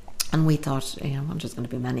 And we thought, I wonder there's going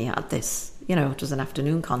to be many at this. It was an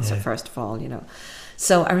afternoon concert, first of all,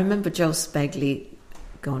 So I remember Jo Spegley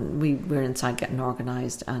going, we were inside getting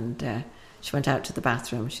organised, and she went out to the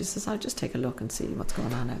bathroom. She says, I'll just take a look and see what's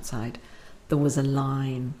going on outside. There was a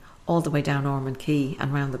line all the way down Ormond Quay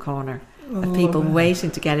and round the corner of people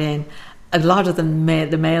waiting to get in. A lot of them,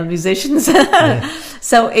 the male musicians.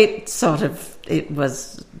 So it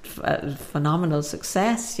was a phenomenal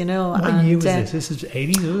success, What year was this? This is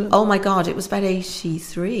 80s, was it? Oh my God, it was about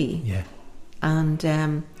 83. Yeah. And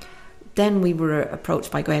then we were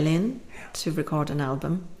approached by Gaelin to record an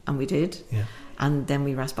album, and we did. Yeah. And then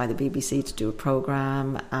we were asked by the BBC to do a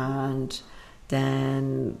programme, and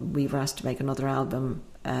then we were asked to make another album,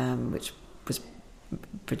 which was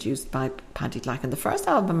produced by Paddy Glack. And the first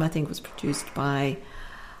album, I think, was produced by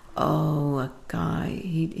a guy.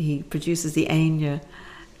 He produces the Anya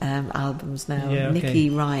albums now. Nicky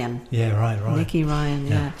Ryan. Yeah, right. Nicky Ryan,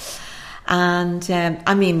 yeah. And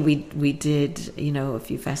we did, a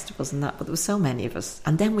few festivals and that, but there were so many of us.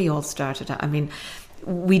 And then we all started out.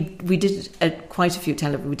 We did quite a few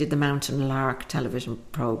we did the Mountain Lark television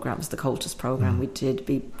programmes, the Coltus programme. We did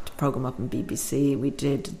programme up in BBC. We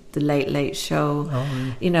did the Late Late Show.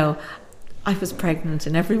 Oh, yeah. I was pregnant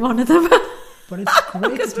in every one of them. But it's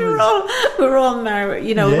great because we were all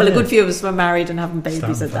married. Well, a good few of us were married and having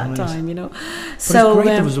babies at that time. But so it's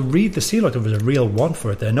great. There was there was a real want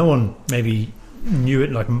for it there. No one maybe knew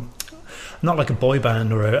it, like, not like a boy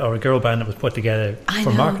band or a girl band that was put together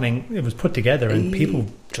for marketing. It was put together and people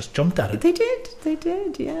just jumped at it. They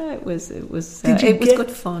did. Yeah, it was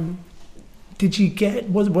good fun. Did you get,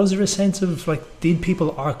 was there a sense of, like, did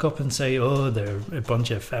people arc up and say, oh, they're a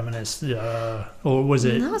bunch of feminists, or was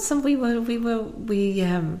it? No,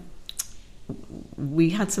 we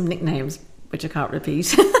had some nicknames which I can't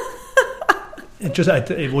repeat.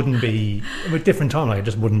 It wouldn't be, at a different time, like, it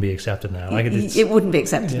just wouldn't be accepted now. Like, it wouldn't be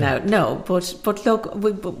accepted now. No, but look,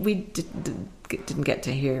 we didn't get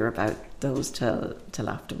to hear about those till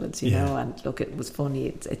afterwards, you know. And look, it was funny.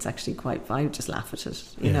 It's actually quite. I just laugh at it,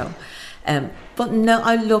 you know. But no,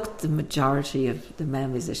 I looked. The majority of the male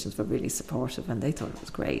musicians were really supportive, and they thought it was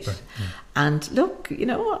great. Right, yeah. And look, you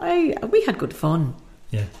know, we had good fun.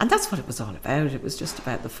 Yeah, and that's what it was all about. It was just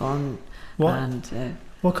about the fun.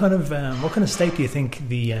 What kind of state do you think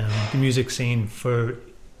the music scene for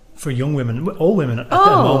young women, all women at the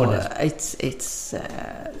moment is? It's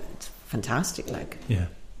fantastic. Like, yeah,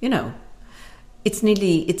 you know, it's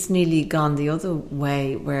nearly gone the other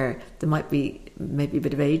way, where there might be maybe a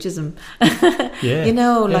bit of ageism. Yeah, you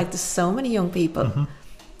know, like there's so many young people,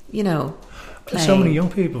 you know. Playing. So many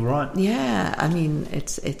young people, right? Yeah, I mean,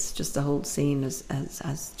 it's just the whole scene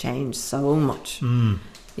has changed so much.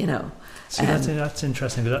 You know. See, that's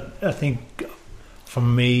interesting, because I think for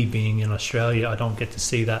me, being in Australia, I don't get to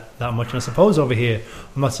see that much. And I suppose over here,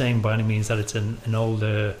 I'm not saying by any means that it's an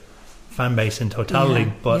older fan base in totality,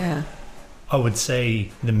 but I would say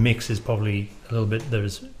the mix is probably a little bit.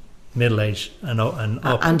 There's middle age and up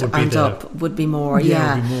would be more. Would be more.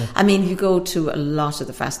 I mean, you go to a lot of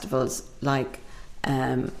the festivals, like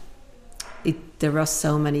there are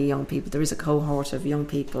so many young people. There is a cohort of young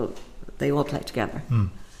people. They all play together.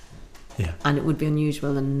 Yeah. And it would be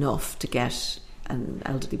unusual enough to get an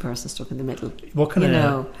elderly person stuck in the middle. What kind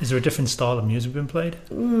is there a different style of music being played?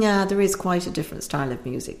 Yeah, there is quite a different style of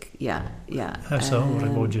music. Yeah. How so?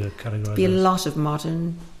 What would you categorise? Be a lot of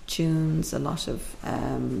modern tunes, a lot of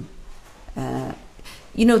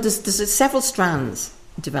there's several strands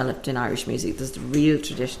developed in Irish music. There's the real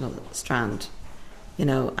traditional strand,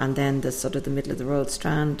 and then there's sort of the middle of the road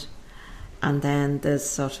strand, and then there's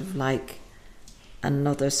sort of like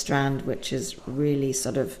another strand which is really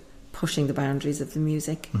sort of pushing the boundaries of the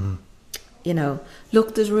music. Mm-hmm.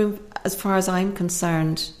 Look, there's room, as far as I'm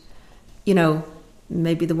concerned,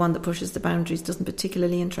 maybe the one that pushes the boundaries doesn't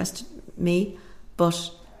particularly interest me,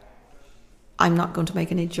 but I'm not going to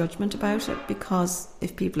make any judgment about it, because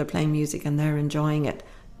if people are playing music and they're enjoying it,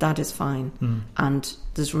 that is fine. And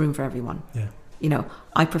there's room for everyone. Yeah.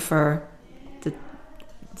 I prefer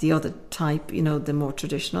the other type, the more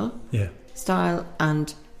traditional style,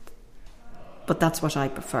 but that's what I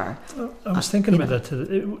prefer. I was thinking about that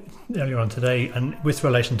earlier on today, and with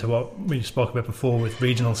relation to what we spoke about before with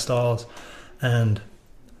regional styles, and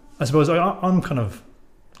I suppose I'm kind of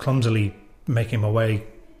clumsily making my way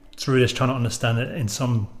through this, trying to understand it in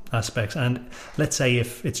some aspects. And let's say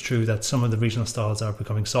if it's true that some of the regional styles are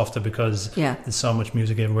becoming softer because there's so much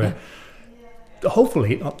music everywhere,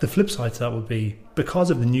 hopefully the flip side to that would be,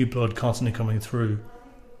 because of the new blood constantly coming through,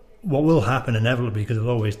 what will happen inevitably, because it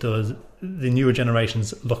always does, the newer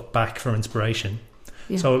generations look back for inspiration.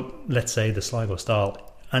 So let's say the Sligo style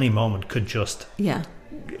any moment could just get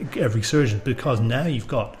a resurgence, because now you've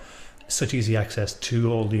got such easy access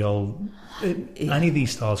to all the old any of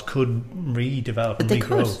these styles could redevelop and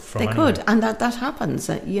regrow from anywhere. Could, and that happens.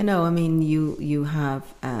 You have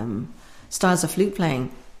styles of flute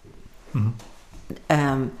playing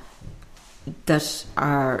that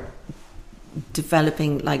are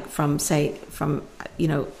developing, like from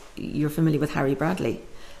you're familiar with Harry Bradley.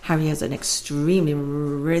 Harry has an extremely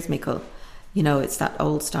rhythmical, it's that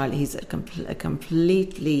old style. He's a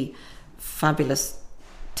completely fabulous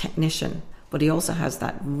technician, but he also has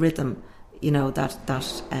that rhythm,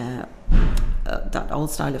 that old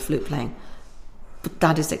style of flute playing. But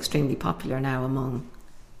that is extremely popular now among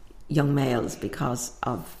young males because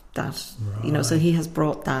of that. Right. So he has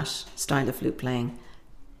brought that style of flute playing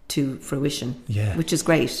to fruition, which is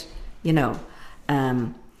great.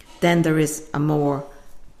 Then there is a more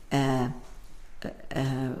a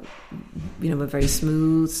very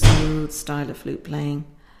smooth style of flute playing,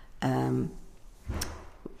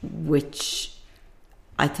 which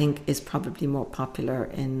I think is probably more popular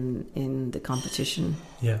in the competition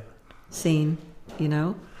scene.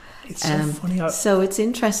 It's so funny. So it's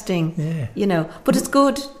interesting, but it's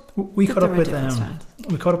good. We caught up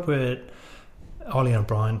with Eileen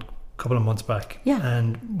O'Brien a couple of months back,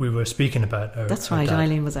 and we were speaking about her. That's her right, dad.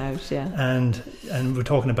 Eileen was out, and we're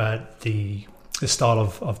talking about the style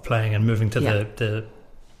of playing and moving to the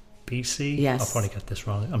BC. Yes. I'll probably get this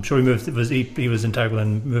wrong. I'm sure he was integral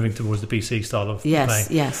in moving towards the BC style of playing.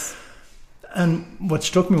 Yes. And what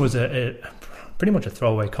struck me was a pretty much a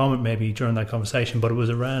throwaway comment maybe during that conversation, but it was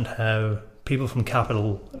around how people from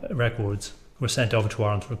Capitol Records were sent over to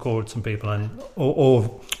Ireland to record some people,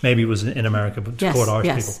 or maybe it was in America, but to record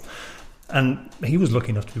Irish people. And he was lucky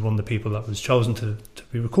enough to be one of the people that was chosen to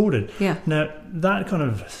be recorded. Yeah. Now, that kind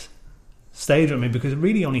of stayed with me, because it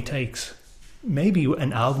really only takes maybe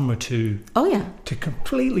an album or two to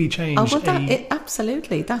completely change.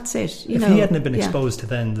 Absolutely, that's it. If he hadn't been exposed to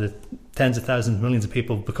then the tens of thousands, millions of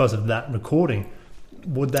people because of that recording,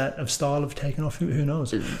 would that style have taken off? Who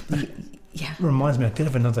knows? Yeah. It reminds me, I did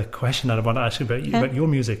have another question that I want to ask you about your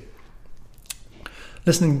music.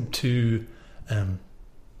 Listening to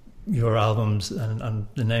your albums, and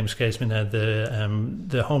the name escapes me now,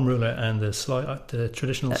 the Home Ruler and the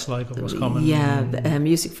traditional Sligo Roscommon.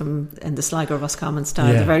 Music from in the Sligo Roscommon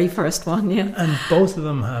style, the very first one, And both of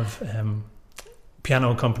them have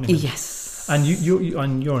piano accompaniment. Yes. And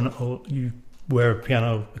you were a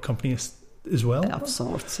piano accompanist as well? Of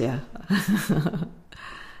sorts,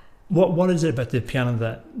 What is it about the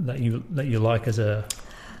piano that you like as a...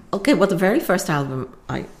 Okay, well, the very first album,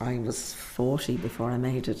 I was 40 before I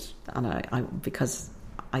made it, and I because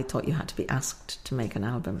I thought you had to be asked to make an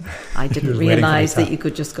album. I didn't realise that you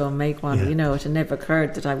could just go and make one. It had never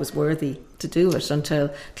occurred that I was worthy to do it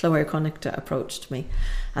until Chloe Connacht approached me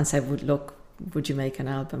and said, would you make an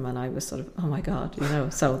album? And I was sort of, oh my God,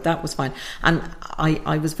 so that was fine. And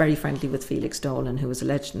I was very friendly with Felix Dolan, who was a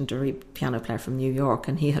legendary piano player from New York,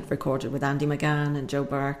 and he had recorded with Andy McGann and Joe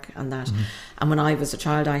Burke and that. Mm-hmm. And when I was a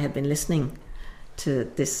child, I had been listening to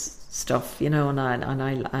this stuff, and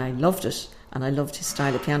I loved it, and I loved his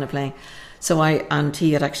style of piano playing. And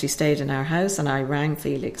he had actually stayed in our house, and I rang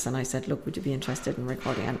Felix and I said, look, would you be interested in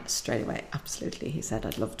recording? And straight away, absolutely, he said,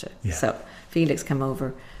 I'd love to. Yeah. So Felix came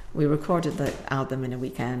over, we recorded the album in a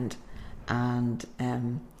weekend, and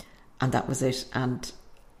that was it. And,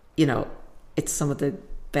 you know, it's some of the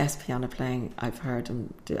best piano playing I've heard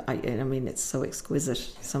him do. I mean, it's so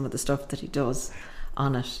exquisite, some of the stuff that he does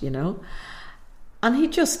on it, you know. And he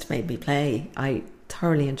just made me play. I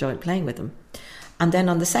thoroughly enjoyed playing with him. And then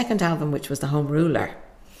on the second album, which was The Home Ruler,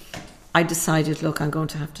 I decided, look, I'm going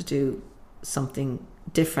to have to do something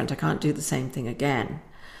different. I can't do the same thing again.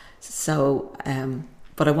 So,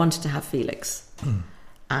 but I wanted to have Felix.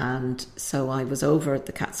 And so I was over at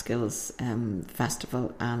the Catskills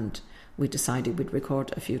Festival, and we decided we'd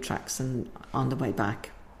record a few tracks, and on the way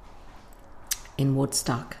back in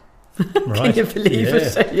Woodstock. Right. Can you believe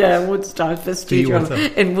it? Yeah, Woodstock, the studio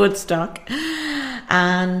in Woodstock.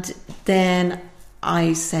 And then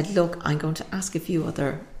I said, look, I'm going to ask a few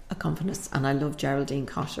other accompanists, and I love Geraldine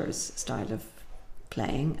Cotter's style of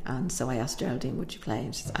playing, and so I asked Geraldine, would you play?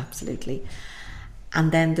 And she said, absolutely.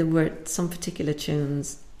 And then there were some particular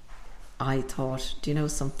tunes I thought, do you know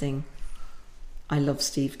something? I love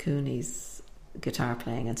Steve Cooney's guitar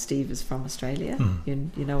playing, and Steve is from Australia.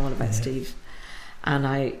 You know all about Steve. And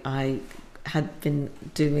I had been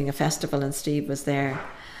doing a festival, and Steve was there,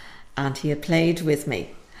 and he had played with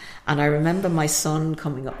me. And I remember my son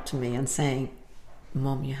coming up to me and saying,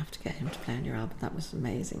 Mum, you have to get him to play on your album. That was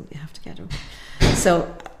amazing. You have to get him.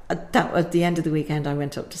 So that at the end of the weekend, I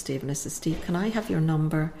went up to Steve and I said, Steve, can I have your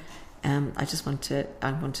number? I want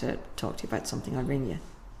to talk to you about something. I'll ring you.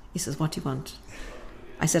 He says, what do you want?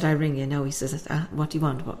 I said, I'll ring you. No, he says, what do you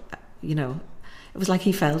want? What, you know, it was like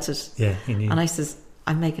he felt it. Yeah, he knew. And I says,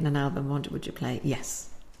 I'm making an album. Would you play? Yes.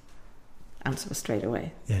 Answer was straight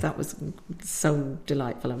away. Yeah. That was so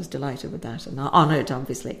delightful. I was delighted with that and honoured,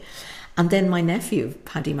 obviously. And then my nephew,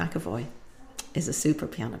 Paddy McAvoy, is a super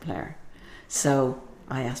piano player. So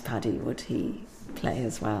I asked Paddy, would he play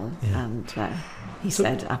as well? Yeah. And he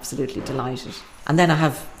said, absolutely delighted. And then I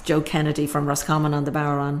have Joe Kennedy from Roscommon on the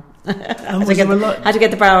Boweron. Had to get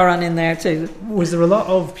the Boweron in there too. Was there a lot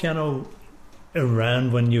of piano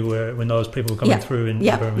around when those people were coming through in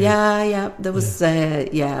Birmingham? Yeah. There was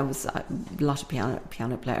it was a lot of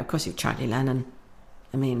piano player. Of course, you've Charlie Lennon.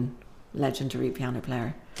 I mean, legendary piano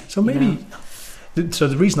player. So maybe, so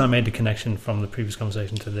the reason I made the connection from the previous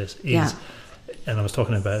conversation to this is, and I was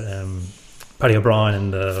talking about Paddy O'Brien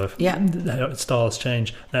and the styles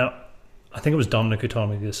change. Now, I think it was Dominic who told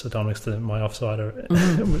me this. So Dominic's my offsider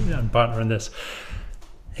and partner in this.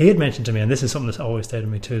 He had mentioned to me, and this is something that's always stayed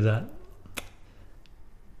with me too, that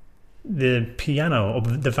the piano, or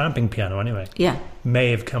the vamping piano anyway,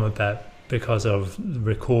 may have come about because of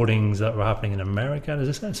recordings that were happening in America.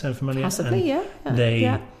 Does this sound familiar? Possibly, and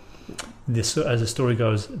as the story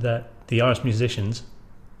goes, that the Irish musicians,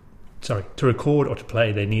 to record or to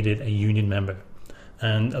play, they needed a union member.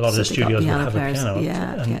 And a lot of the studios would have a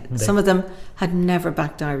piano. Some of them had never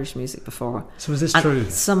backed Irish music before. So is this true?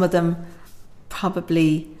 Some of them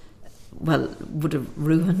probably, would have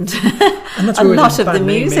ruined and that's a where lot of the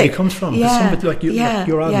music. Maybe comes from. Some of it,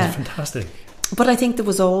 your album is fantastic. But I think there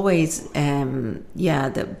was always, there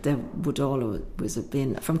would always have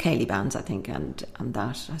been, from Cayley bands, I think, and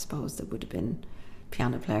that, I suppose, there would have been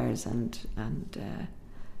piano players and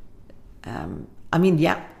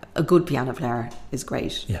a good piano player is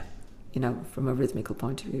great. Yeah. You know, from a rhythmical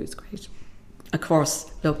point of view, it's great. Of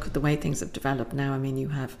course, look, the way things have developed now, I mean, you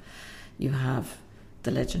have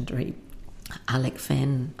the legendary Alec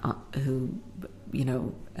Finn, who,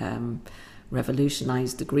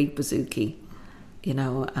 revolutionised the Greek bouzouki,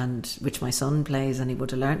 and which my son plays, and he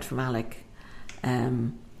would have learnt from Alec.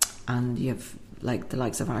 And you have like the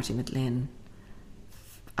likes of Artie McLean,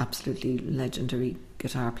 absolutely legendary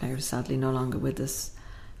guitar player, sadly no longer with us.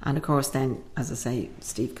 And of course then, as I say,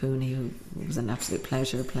 Steve Cooney, who was an absolute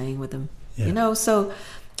pleasure playing with him. So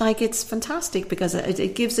like it's fantastic because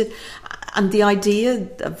it gives it, and the idea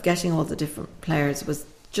of getting all the different players was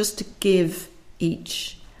just to give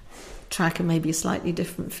each track maybe a slightly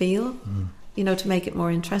different feel, to make it more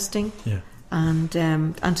interesting. And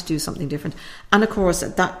to do something different. And of course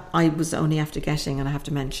that I was only after getting, and I have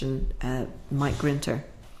to mention Mike Grinter,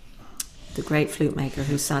 the great flute maker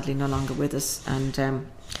who's sadly no longer with us. And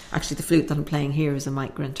actually the flute that I'm playing here is a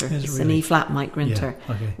Mike Grinter. It's an E-flat Mike Grinter,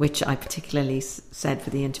 which I particularly said for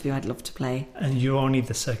the interview I'd love to play. And you're only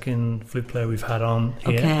the second flute player we've had on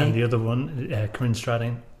here, and the other one, Corinne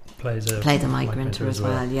Strading, play the Mike Grinter as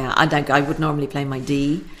well. I would normally play my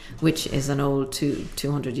D, which is an old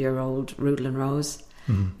 200-year-old Rudel and Rose,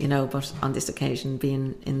 but on this occasion,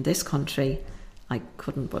 being in this country, I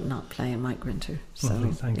couldn't but not play a Mike Grinter. So,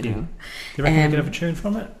 lovely, thank you. know. Do you reckon we could have a tune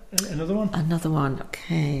from it? Another one? Another one,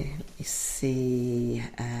 okay. Let me see.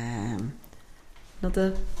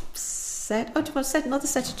 Another set. Oh, do you want to set another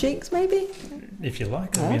set of jigs, maybe? If you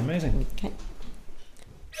like, that'd be amazing. Okay.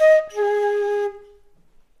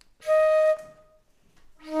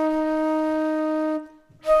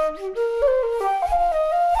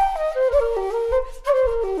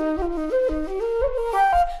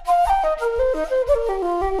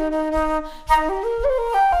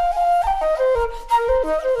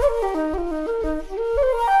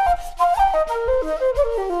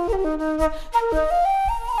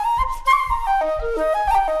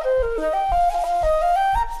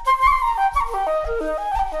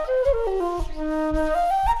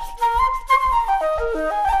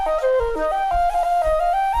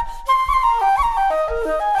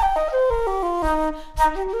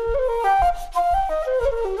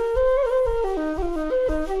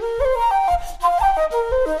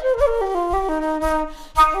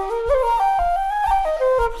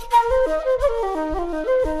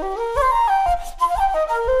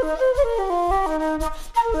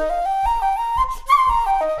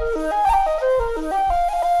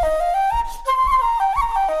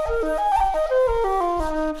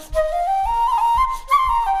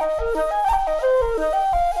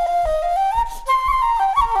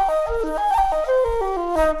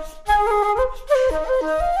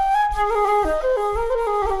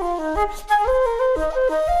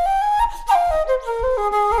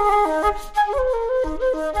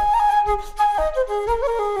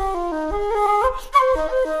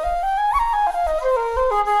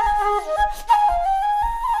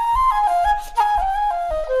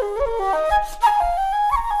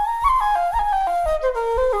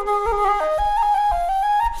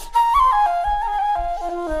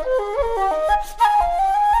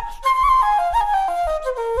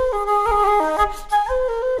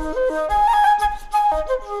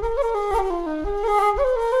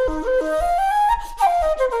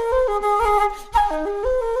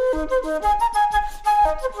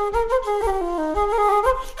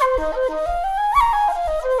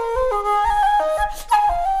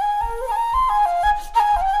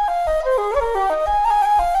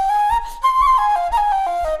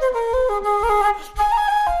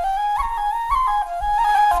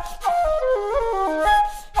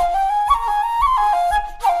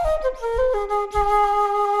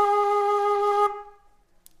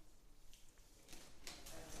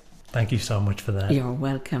 Thank you so much for that. You're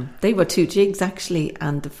welcome. They were two jigs actually,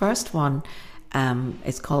 and the first one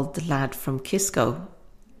is called The Lad from Kisco,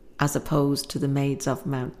 as opposed to The Maids of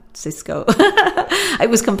Mount Cisco. It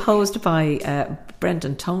was composed by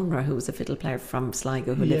Brendan Toner, who was a fiddle player from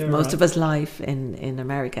Sligo, who lived most of his life in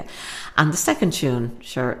America. And the second tune,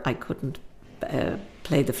 sure, I couldn't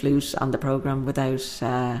play the flute on the programme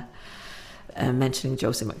without mentioning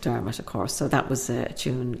Josie McDermott, of course. So that was a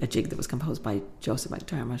jig that was composed by Josie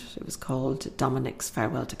McDermott. It was called Dominic's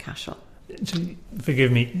Farewell to Cashel.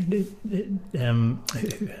 Forgive me,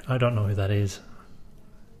 I don't know who that is.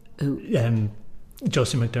 Who?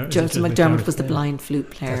 Josie McDermott. Josie McDermott was the blind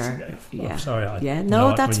flute player. I'm sorry.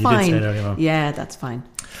 That's fine. Yeah, that's fine.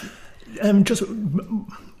 Just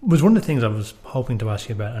was one of the things I was hoping to ask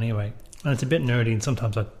you about anyway, and it's a bit nerdy, and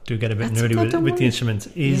sometimes I do get a bit nerdy with the instruments.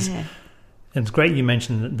 And it's great you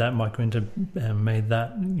mentioned that Mike Grinter made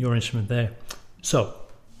that your instrument there. So,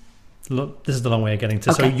 look, this is the long way of getting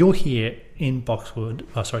to. Okay. So you're here in Boxwood,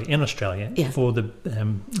 in Australia for the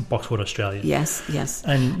Boxwood Australia. Yes,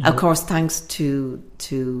 and of course thanks to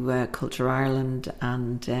Culture Ireland,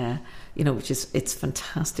 and it's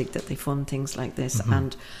fantastic that they fund things like this,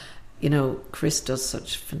 and Chris does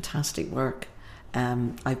such fantastic work.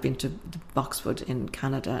 I've been to Boxwood in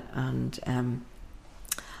Canada, and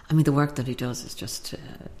the work that he does is just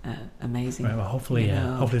amazing. Right, well, hopefully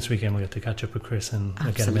this weekend we'll get to catch up with Chris and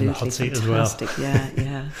get him in the hot seat fantastic. As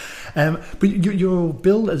well. Yeah. But your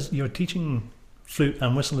bill as you're teaching flute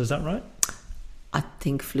and whistle, is that right? I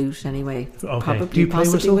think flute anyway. Okay. Probably, do you play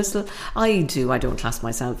whistle? I do. I don't class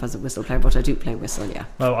myself as a whistle player, but I do play whistle. Yeah.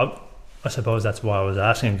 Well, I suppose that's why I was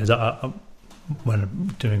asking, because when I'm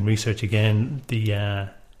doing research again, it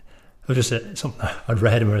was just something I'd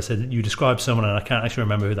read where it said you described someone, and I can't actually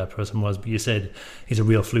remember who that person was, but you said he's a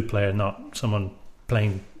real flute player, not someone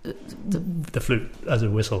playing the flute as a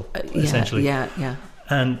whistle, essentially. Yeah.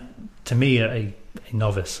 And to me, a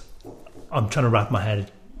novice, I'm trying to wrap my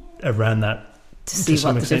head around that to see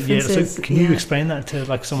some what extent. The difference is. So can you explain that to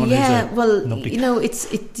like someone who's it's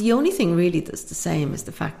the only thing really that's the same is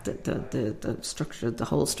the fact that the structure, the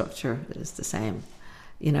whole structure is the same.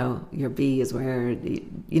 your B is where the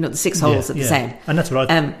 6 holes are the same. And that's what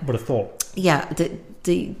I would have thought. Yeah,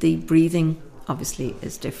 the breathing obviously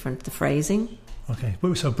is different. The phrasing. Okay,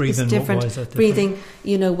 so breathing. Is different. Why is that different?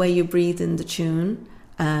 Breathing, where you breathe in the tune.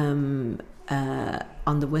 On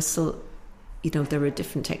the whistle, there are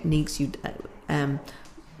different techniques.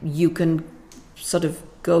 You can sort of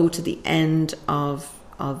go to the end of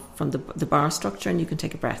from the bar structure, and you can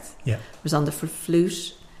take a breath. Yeah. Whereas on the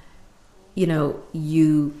flute,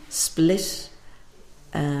 you split.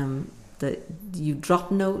 You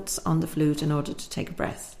drop notes on the flute in order to take a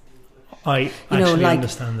breath. I actually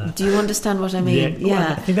understand that. Do you understand what I mean? Yeah.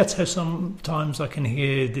 Well, I think that's how sometimes I can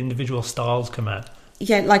hear the individual styles come out.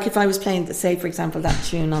 Yeah, like if I was playing, say, for example, that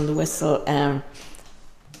tune on the whistle.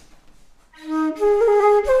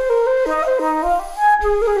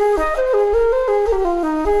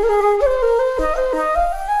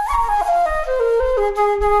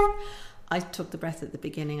 I took the breath at the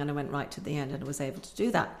beginning and I went right to the end, and I was able to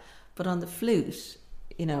do that. But on the flute,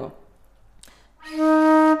 you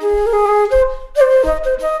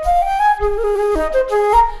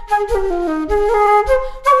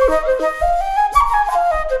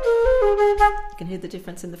can hear the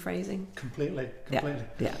difference in the phrasing. Completely. Yeah.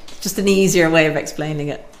 Just an easier way of explaining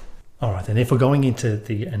it. All right, then if we're going into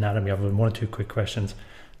the anatomy, I have 1 or 2 quick questions.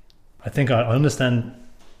 I think I understand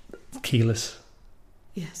keyless.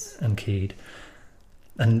 Yes. And keyed.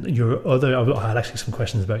 And I had actually some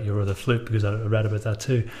questions about your other flute, because I read about that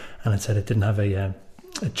too, and it said it didn't have a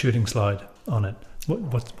tuning slide on it.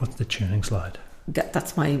 What's the tuning slide?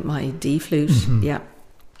 That's my D flute. Mm-hmm. Yeah.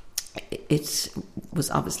 It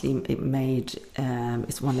was obviously made.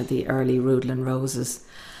 It's one of the early Rudlin Roses,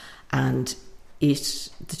 and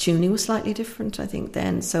the tuning was slightly different, I think,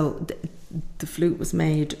 then. So the flute was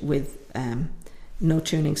made with no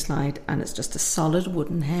tuning slide, and it's just a solid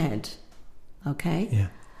wooden head. Okay.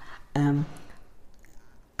 Yeah.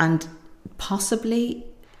 And possibly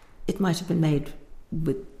it might have been made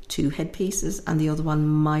with 2 headpieces, and the other one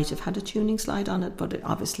might have had a tuning slide on it, but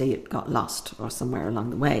obviously it got lost or somewhere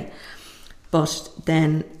along the way. But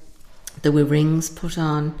then there were rings put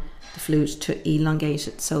on the flute to elongate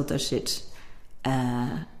it so that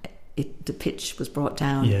the pitch was brought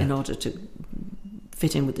down in order to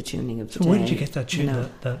fit in with the tuning of the day. So where did you get that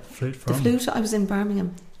tune, that flute from? The flute, I was in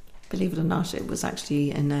Birmingham. Believe it or not, it was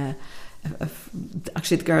actually in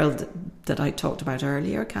actually the girl that I talked about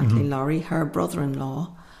earlier, Kathleen Laurie, her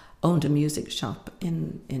brother-in-law owned a music shop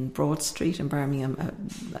in Broad Street in Birmingham,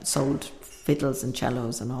 that sold fiddles and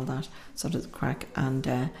cellos and all that sort of crack.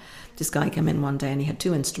 And this guy came in one day and he had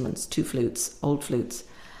 2 instruments, 2 flutes, old flutes,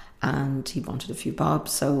 and he wanted a few bob.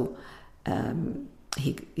 So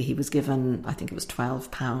he was given, I think it was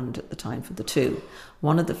 £12 at the time for the 2.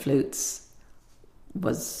 One of the flutes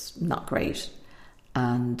was not great,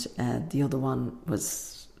 and the other one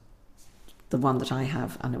was the one that I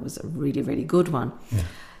have, and it was a really, really good one. Yeah.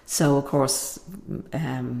 So of course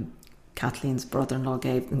Kathleen's brother-in-law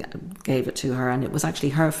gave it to her, and it was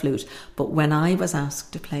actually her flute. But when I was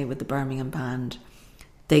asked to play with the Birmingham band,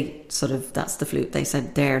 that's the flute, they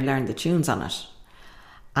said, there, learn the tunes on it.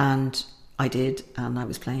 And I did, and I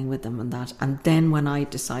was playing with them and that. And then when I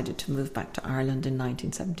decided to move back to Ireland in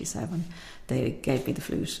 1977, they gave me the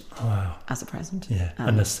flute as a present. Yeah,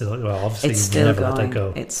 and it's still, obviously it's you never going. let that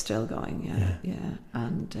go. It's still going, yeah.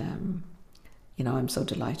 And, I'm so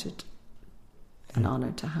delighted and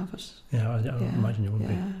honoured to have it. Yeah, I imagine you would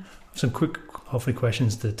be. Some quick, hopefully,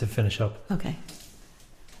 questions to finish up. Okay.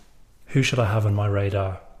 Who should I have on my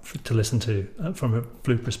radar to listen to from a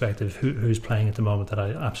flute perspective? Who's playing at the moment that I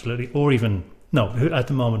absolutely, at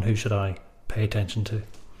the moment, who should I pay attention to?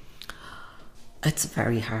 It's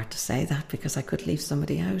very hard to say that, because I could leave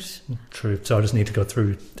somebody out. True. So I just need to go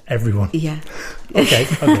through everyone. Yeah. Okay.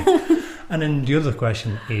 And then the other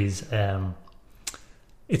question is,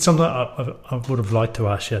 it's something I would have liked to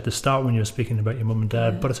ask you at the start when you were speaking about your mum and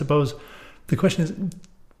dad. But I suppose the question is,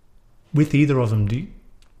 with either of them, do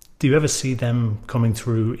you ever see them coming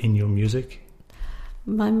through in your music?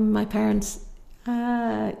 My parents,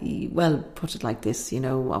 put it like this,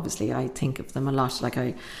 obviously I think of them a lot. Like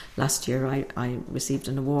last year I received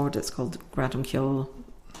an award. It's called Gradam Ceol.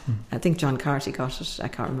 I think John Carty got it. I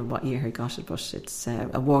can't remember what year he got it, but it's an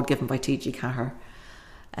award given by T.G. Cahir.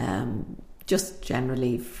 Just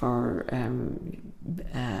generally for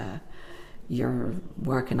your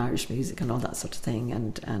work in Irish music and all that sort of thing,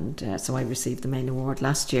 and so I received the main award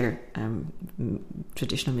last year,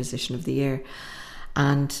 Traditional Musician of the Year,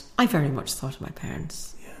 and I very much thought of my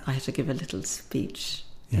parents. I had to give a little speech,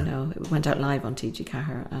 it went out live on T.G.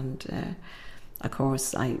 Cahir, and of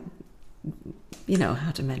course I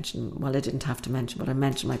had to mention, well, I didn't have to mention, but I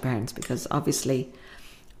mentioned my parents because obviously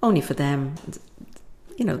only for them,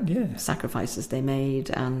 sacrifices they made,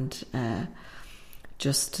 and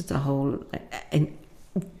just the whole,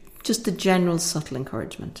 just the general subtle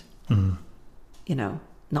encouragement,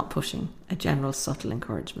 not pushing, a general subtle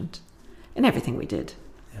encouragement in everything we did,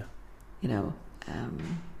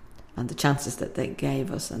 and the chances that they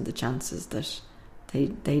gave us and the chances that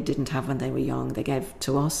they didn't have when they were young, they gave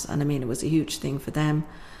to us. And I mean, it was a huge thing for them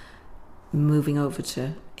moving over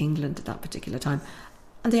to England at that particular time.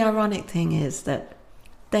 And the ironic thing is that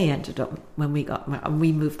they ended up, when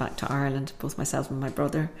we moved back to Ireland, both myself and my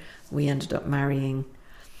brother, we ended up marrying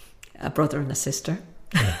a brother and a sister.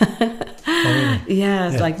 Yeah. Oh, really? Yeah,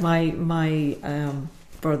 it's like my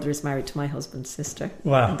brother is married to my husband's sister.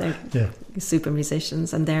 Wow. And they're super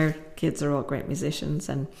musicians, and their kids are all great musicians,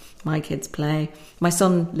 and my kids play. My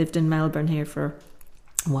son lived in Melbourne here for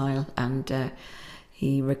a while, and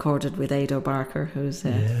he recorded with Ado Barker, who's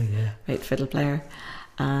a great fiddle player.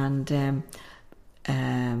 And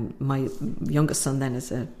my youngest son then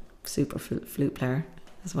is a super flute player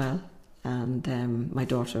as well, and my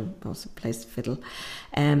daughter also plays fiddle.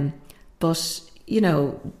 But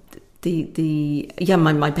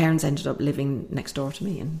my parents ended up living next door to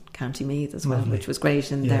me in County Meath as well. Lovely. Which was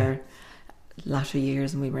great in their latter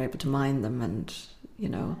years, and we were able to mind them, and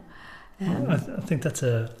I think that's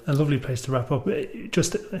a lovely place to wrap up.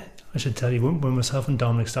 Just, I should tell you, when myself and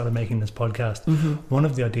Dominic started making this podcast, one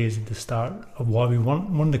of the ideas at the start of why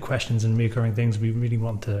one of the questions and recurring things we really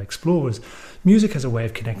want to explore was music as a way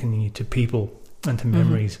of connecting you to people and to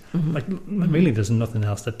memories. Like, really, there's nothing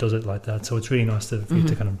else that does it like that. So it's really nice for you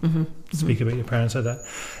to kind of speak about your parents like that.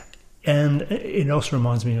 And it also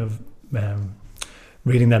reminds me of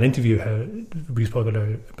reading that interview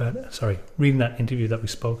reading that interview that we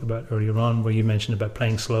spoke about earlier on, where you mentioned about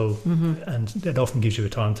playing slow, and it often gives you a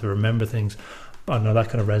time to remember things. I know that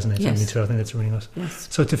kind of resonates with me too. I think that's really nice. Yes.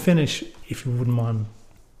 So to finish, if you wouldn't mind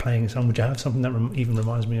playing a song, would you have something that even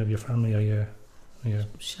reminds me of your family or your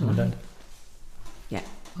dad? Yeah.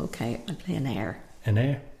 Okay. I'll play an air. An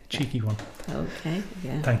air, a cheeky one. Okay.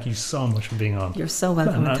 Yeah. Thank you so much for being on. You're so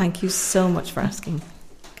welcome. And thank you so much for asking.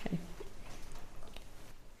 Okay.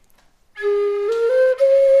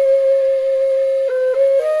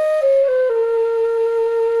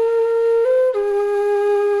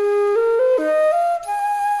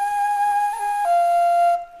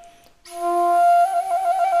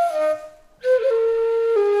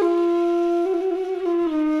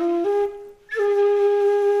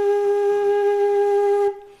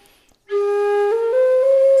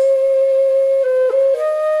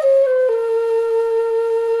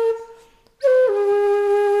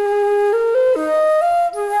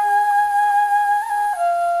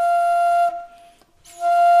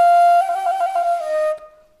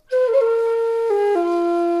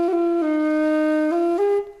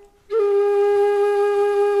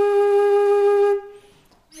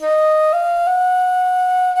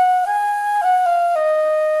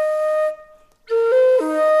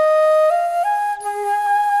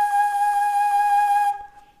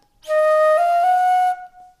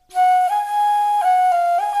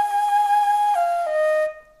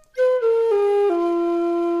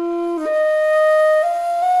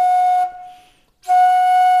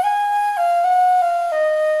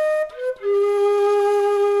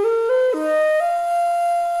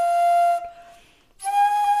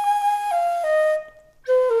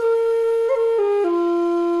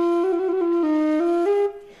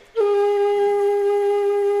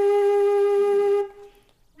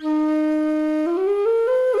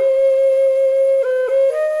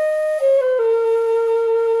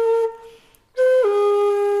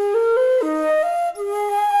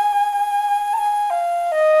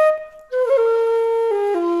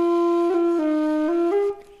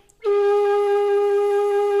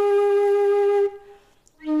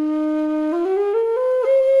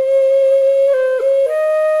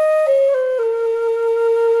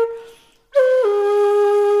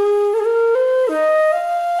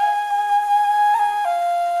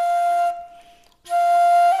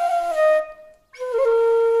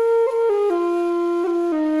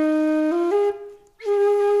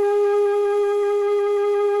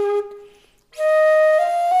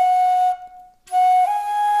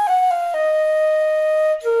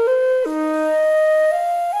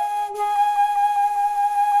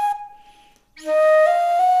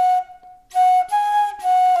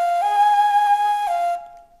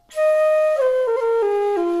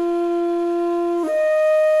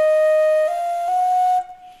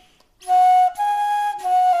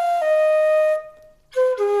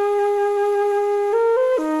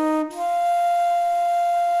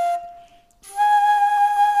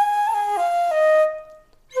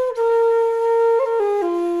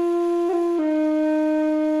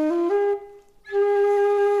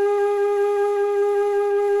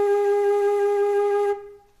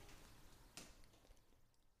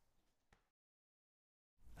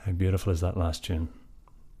 beautiful as that last tune.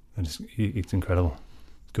 It's incredible.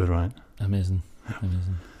 Good, right? Amazing.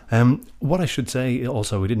 What I should say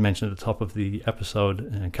also, we did mention at the top of the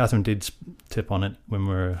episode, Catherine did tip on it when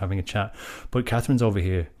we were having a chat, but Catherine's over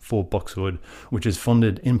here for Buckswood, which is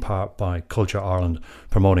funded in part by Culture Ireland,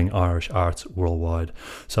 promoting Irish arts worldwide.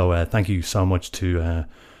 So thank you so much to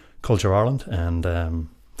Culture Ireland, and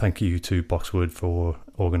thank you to Buckswood for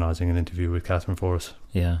organising an interview with Catherine for us.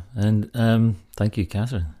 Yeah, and thank you,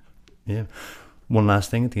 Catherine. Yeah. One last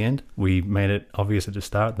thing at the end, we made it obvious at the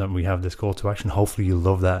start that we have this call to action. Hopefully you'll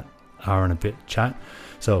love that hour and a bit chat.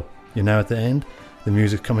 So you're now at the end, the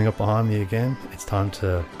music's coming up behind me again. It's time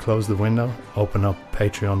to close the window, open up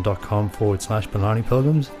patreon.com/Blarney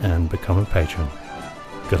Pilgrims and become a patron.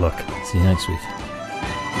 Good luck. See you next week.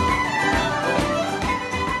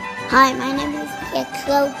 Hi, my name is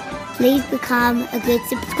Pietro. Please become a good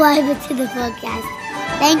subscriber to the podcast.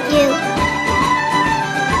 Thank you.